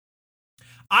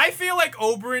 I feel like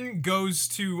Oberyn goes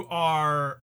to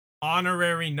our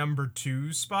honorary number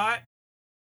 2 spot.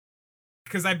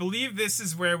 Because I believe this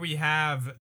is where we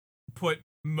have put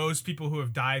most people who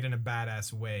have died in a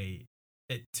badass way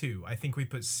at 2. I think we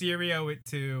put Syrio at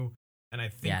 2. And I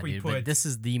think but this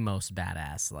is the most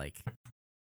badass, like...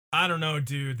 I don't know,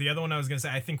 dude. The other one I was going to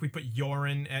say, I think we put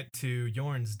Yoren at 2.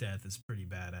 Yoren's death is pretty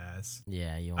badass.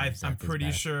 Yeah, Yoren's death I'm pretty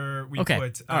is sure we okay.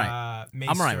 put all right. Maester...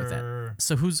 I'm all right with that.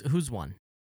 So who's 1?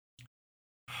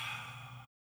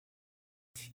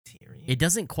 Tyrion. It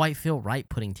doesn't quite feel right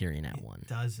putting Tyrion at 1. It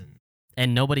doesn't.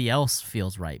 And nobody else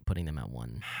feels right putting them at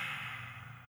 1.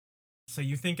 So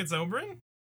you think it's Oberyn?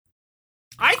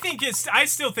 I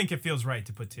still think it feels right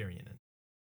to put Tyrion in.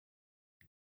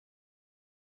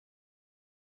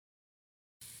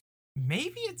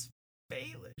 Maybe it's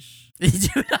Baelish.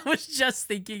 Dude, I was just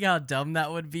thinking how dumb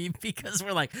that would be because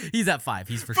we're like, he's at 5.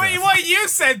 He's for sure. But what you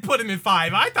said put him in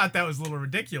 5. I thought that was a little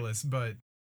ridiculous, but...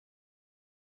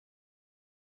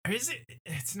 Is it?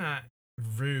 It's not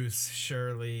Roose,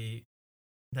 surely.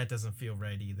 That doesn't feel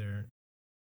right either.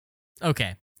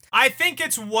 Okay. I think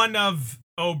it's one of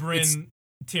Oberyn,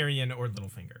 Tyrion, or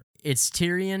Littlefinger. It's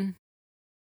Tyrion,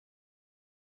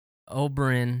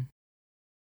 Oberyn,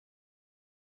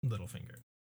 Littlefinger,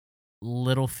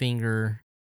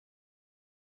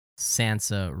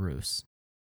 Sansa, Roose.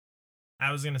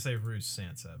 I was gonna say Roose,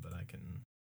 Sansa, but I can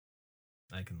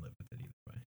live with it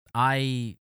either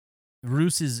way.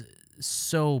 Roose is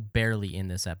so barely in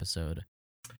this episode.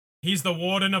 He's the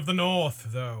Warden of the North,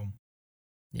 though.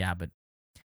 Yeah, but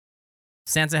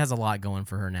Sansa has a lot going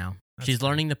for her now. She's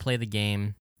learning to play the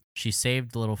game. She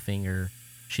saved Littlefinger.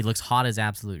 She looks hot as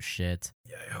absolute shit.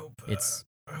 Yeah, I hope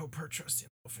her trusting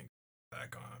Littlefinger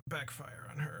backfire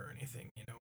on her or anything. You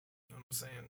know what I'm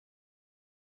saying?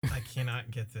 I cannot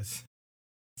get this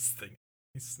thing.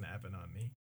 He's snapping on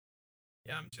me.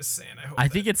 Yeah, I'm just saying. I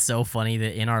think it's so funny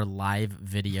that in our live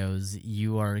videos,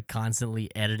 you are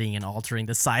constantly editing and altering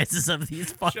the sizes of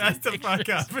these fucking Shut the fuck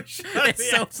up.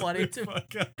 It's so funny to me.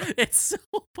 It's so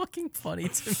fucking funny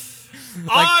to me.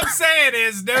 All I'm saying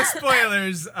is, no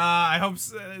spoilers. I hope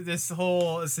this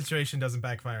whole situation doesn't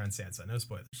backfire on Sansa. No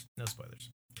spoilers. No spoilers.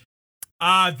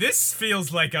 This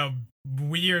feels like a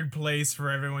weird place for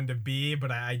everyone to be,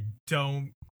 but I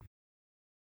don't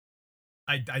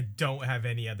have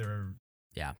any other...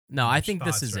 Yeah. No, I think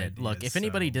this is it. Look, if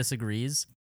anybody disagrees,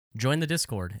 join the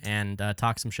Discord and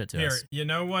talk some shit to us. You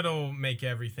know what'll make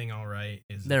everything all right?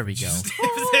 There we go.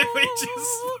 If we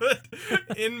just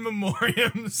put in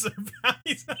memoriam, Sir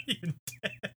Bally's not even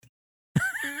dead.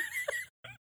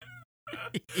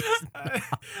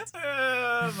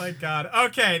 Oh my god.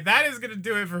 Okay, that is gonna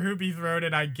do it for Who Be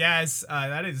Throated, I guess.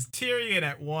 That is Tyrion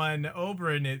at 1,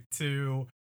 Oberyn at 2.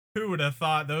 Who would have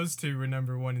thought those two were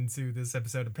number 1 and 2 this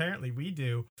episode? Apparently we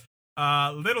do.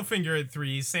 Littlefinger at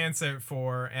 3, Sansa at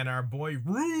 4, and our boy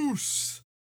Roose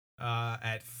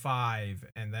at 5.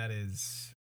 And that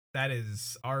is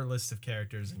our list of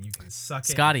characters, and you can suck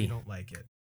it Scotty, if you don't like it.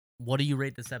 What do you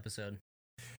rate this episode?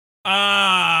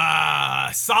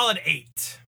 Solid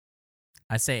 8.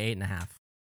 I say 8.5.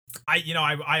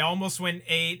 I almost went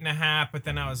 8.5, but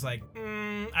then I was like,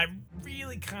 I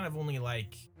really kind of only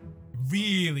like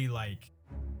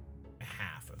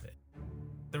half of it.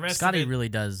 The rest Scotty of it, really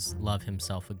does love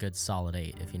himself a good solid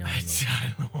 8, if you know what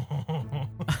I mean.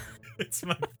 It's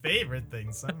my favorite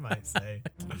thing, some might say.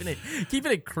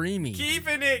 Keeping it creamy.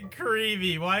 Keeping it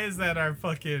creamy. Why is that our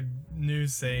fucking new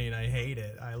saying? I hate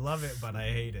it. I love it, but I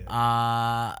hate it.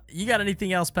 You got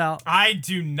anything else, pal? I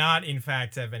do not, in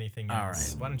fact, have anything else. All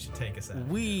right. Why don't you take us out?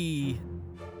 We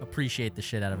appreciate the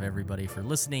shit out of everybody for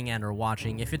listening and or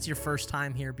watching. If it's your first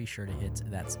time here, be sure to hit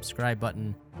that subscribe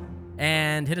button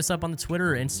and hit us up on the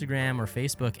Twitter, Instagram, or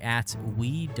Facebook at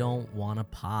We Don't Wanna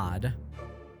Pod.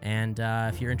 And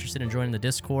if you're interested in joining the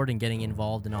Discord and getting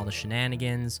involved in all the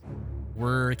shenanigans,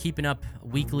 we're keeping up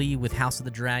weekly with House of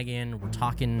the Dragon. We're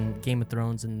talking Game of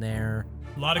Thrones in there.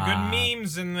 A lot of good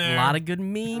memes in there. A lot of good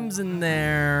memes in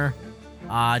there.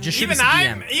 Just shoot even us a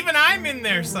DM. Even I'm in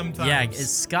there sometimes. Yeah,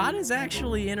 Scott is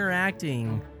actually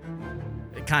interacting,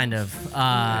 kind of.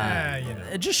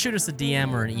 Just shoot us a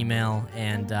DM or an email,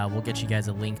 and we'll get you guys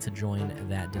a link to join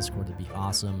that Discord. That'd be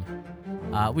awesome.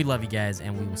 We love you guys,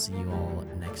 and we will see you all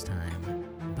next time.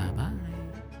 Bye-bye.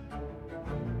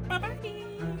 Bye-bye.